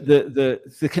 Yeah,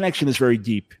 the connection is very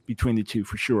deep between the two,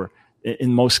 for sure,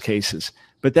 in most cases.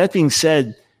 But that being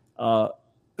said,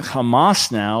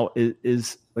 Hamas now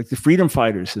is like the freedom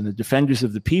fighters and the defenders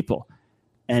of the people,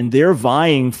 and they're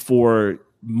vying for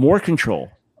more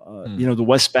control. The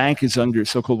West Bank is under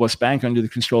so-called West Bank under the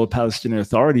control of Palestinian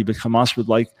Authority, but Hamas would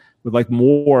like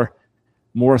more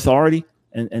authority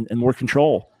and more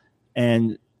control.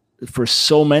 And for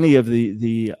so many of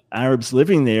the Arabs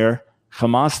living there,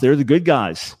 Hamas, they're the good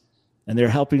guys, and they're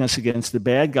helping us against the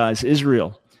bad guys,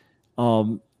 Israel.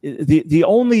 The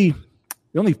only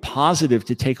positive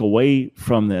to take away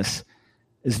from this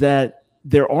is that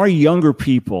there are younger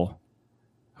people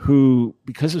who,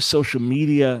 because of social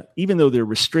media, even though there are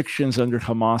restrictions under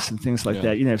Hamas and things like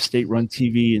that, have state-run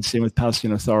TV and same with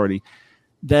Palestinian Authority,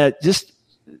 that just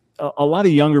a lot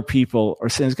of younger people are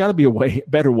saying there's got to be a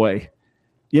better way.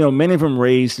 Many of them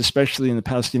raised, especially in the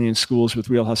Palestinian schools, with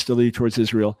real hostility towards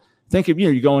Israel. Think of,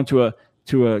 you go into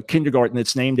a kindergarten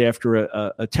that's named after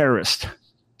a terrorist.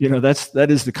 That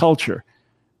is the culture.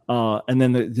 And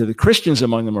then the Christians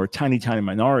among them are a tiny, tiny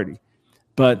minority.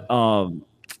 But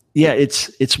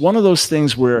it's one of those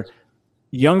things where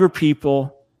younger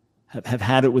people have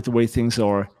had it with the way things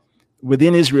are.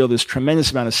 Within Israel, there's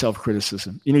tremendous amount of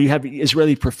self-criticism. You have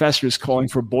Israeli professors calling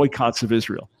for boycotts of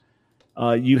Israel.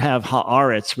 You have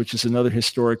Haaretz, which is another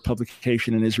historic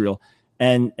publication in Israel.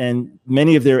 And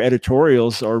many of their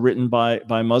editorials are written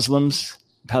by Muslims,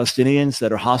 Palestinians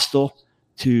that are hostile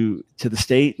to the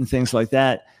state and things like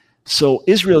that. So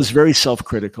Israel is very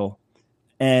self-critical,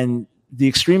 and the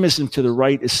extremism to the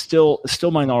right is still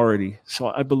minority. So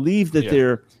I believe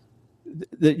that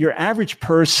that your average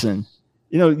person,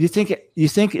 you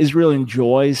think Israel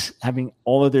enjoys having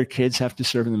all of their kids have to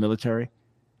serve in the military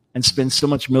and spend so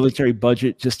much military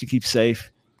budget just to keep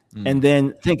safe. And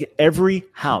then think every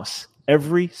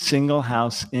single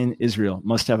house in Israel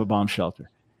must have a bomb shelter.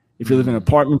 If you live in an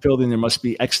apartment building, there must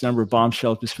be X number of bomb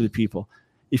shelters for the people.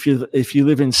 If you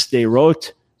live in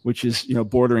Sderot, which is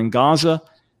bordering Gaza,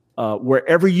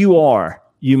 wherever you are,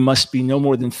 you must be no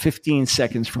more than 15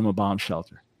 seconds from a bomb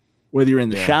shelter. Whether you're in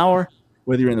the shower,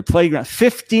 whether you're in the playground,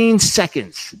 15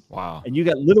 seconds. Wow. And you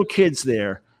got little kids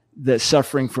there that's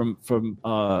suffering from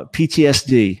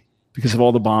PTSD because of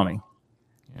all the bombing.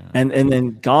 Yeah. And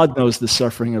then God knows the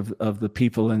suffering of the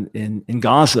people in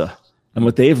Gaza and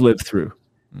what they've lived through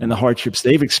and the hardships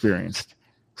they've experienced.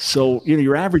 So,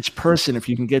 your average person, if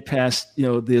you can get past,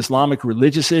 the Islamic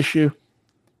religious issue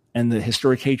and the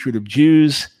historic hatred of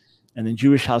Jews and the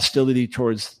Jewish hostility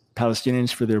towards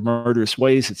Palestinians for their murderous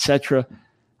ways, etc.,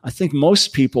 I think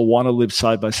most people want to live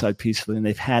side by side peacefully, and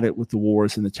they've had it with the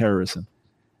wars and the terrorism.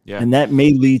 Yeah. And that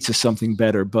may lead to something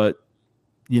better, but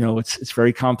it's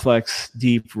very complex,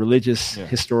 deep, religious,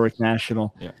 historic,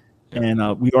 national. Yeah. Yeah.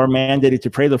 And we are mandated to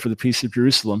pray, though, for the peace of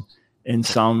Jerusalem in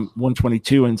Psalm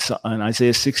 122 and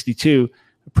Isaiah 62.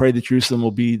 Pray that Jerusalem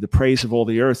will be the praise of all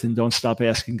the earth, and don't stop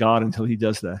asking God until he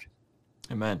does that.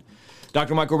 Amen.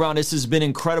 Dr. Michael Brown, this has been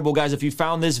incredible, guys. If you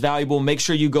found this valuable, make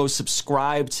sure you go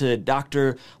subscribe to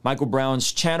Dr. Michael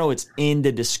Brown's channel. It's in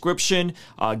the description.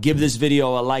 Give this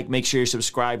video a like. Make sure you're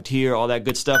subscribed here, all that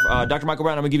good stuff. Dr. Michael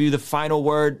Brown, I'm going to give you the final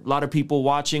word. A lot of people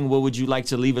watching. What would you like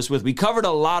to leave us with? We covered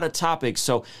a lot of topics,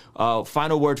 so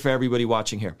final word for everybody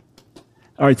watching here.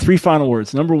 All right, 3 final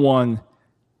words. Number 1,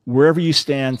 wherever you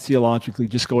stand theologically,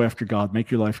 just go after God.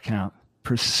 Make your life count.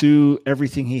 Pursue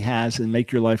everything he has and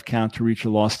make your life count to reach a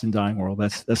lost and dying world.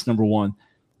 That's number 1.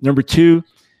 Number 2,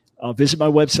 visit my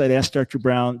website,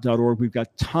 AskDrBrown.org. We've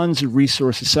got tons of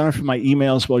resources. Sign up for my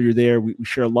emails while you're there. We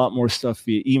share a lot more stuff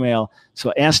via email.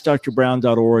 So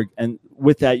AskDrBrown.org. And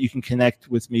with that, you can connect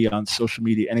with me on social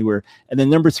media anywhere. And then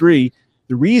number 3,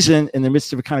 the reason in the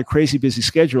midst of a kind of crazy busy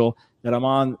schedule that I'm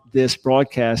on this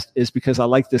broadcast is because I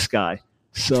like this guy.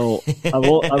 So I've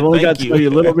only got to know you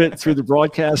a little bit through the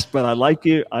broadcast, but I like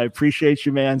you. I appreciate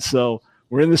you, man. So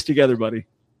we're in this together, buddy.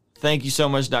 Thank you so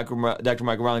much, Dr.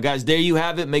 Michael Brown. Guys, there you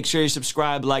have it. Make sure you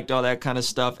subscribe, liked, all that kind of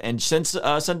stuff. And send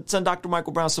Dr.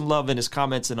 Michael Brown some love in his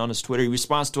comments and on his Twitter. He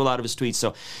responds to a lot of his tweets.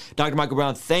 So, Dr. Michael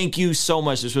Brown, thank you so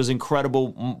much. This was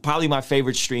incredible. Probably my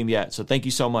favorite stream yet. So thank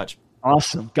you so much.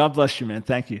 Awesome. God bless you, man.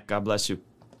 Thank you. God bless you.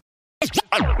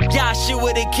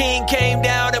 Joshua the king came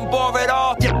down and bore it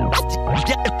all.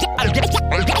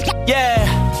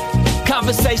 Yeah,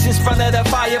 conversations front of the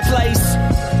fireplace.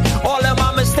 All of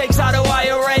my mistakes, how do I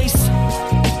erase?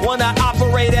 Wanna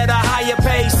operate at a higher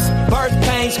pace. Birth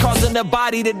pains causing the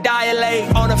body to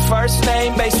dilate. On a first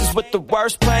name basis with the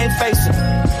worst pain facing.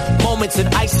 Moments in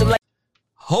isolation.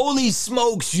 Holy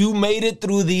smokes, you made it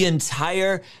through the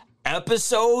entire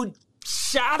episode.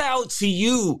 Shout out to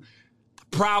you.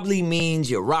 Probably means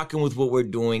you're rocking with what we're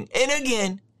doing. And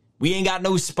again, we ain't got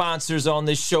no sponsors on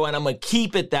this show, and I'm going to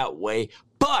keep it that way.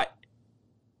 But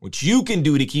what you can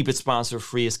do to keep it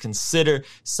sponsor-free is consider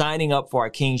signing up for our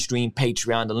King's Dream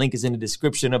Patreon. The link is in the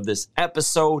description of this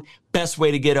episode. Best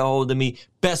way to get a hold of me,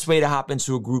 best way to hop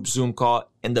into a group Zoom call,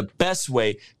 and the best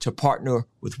way to partner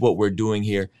with what we're doing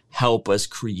here. Help us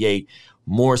create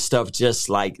more stuff just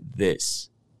like this.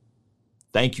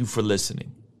 Thank you for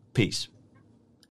listening. Peace.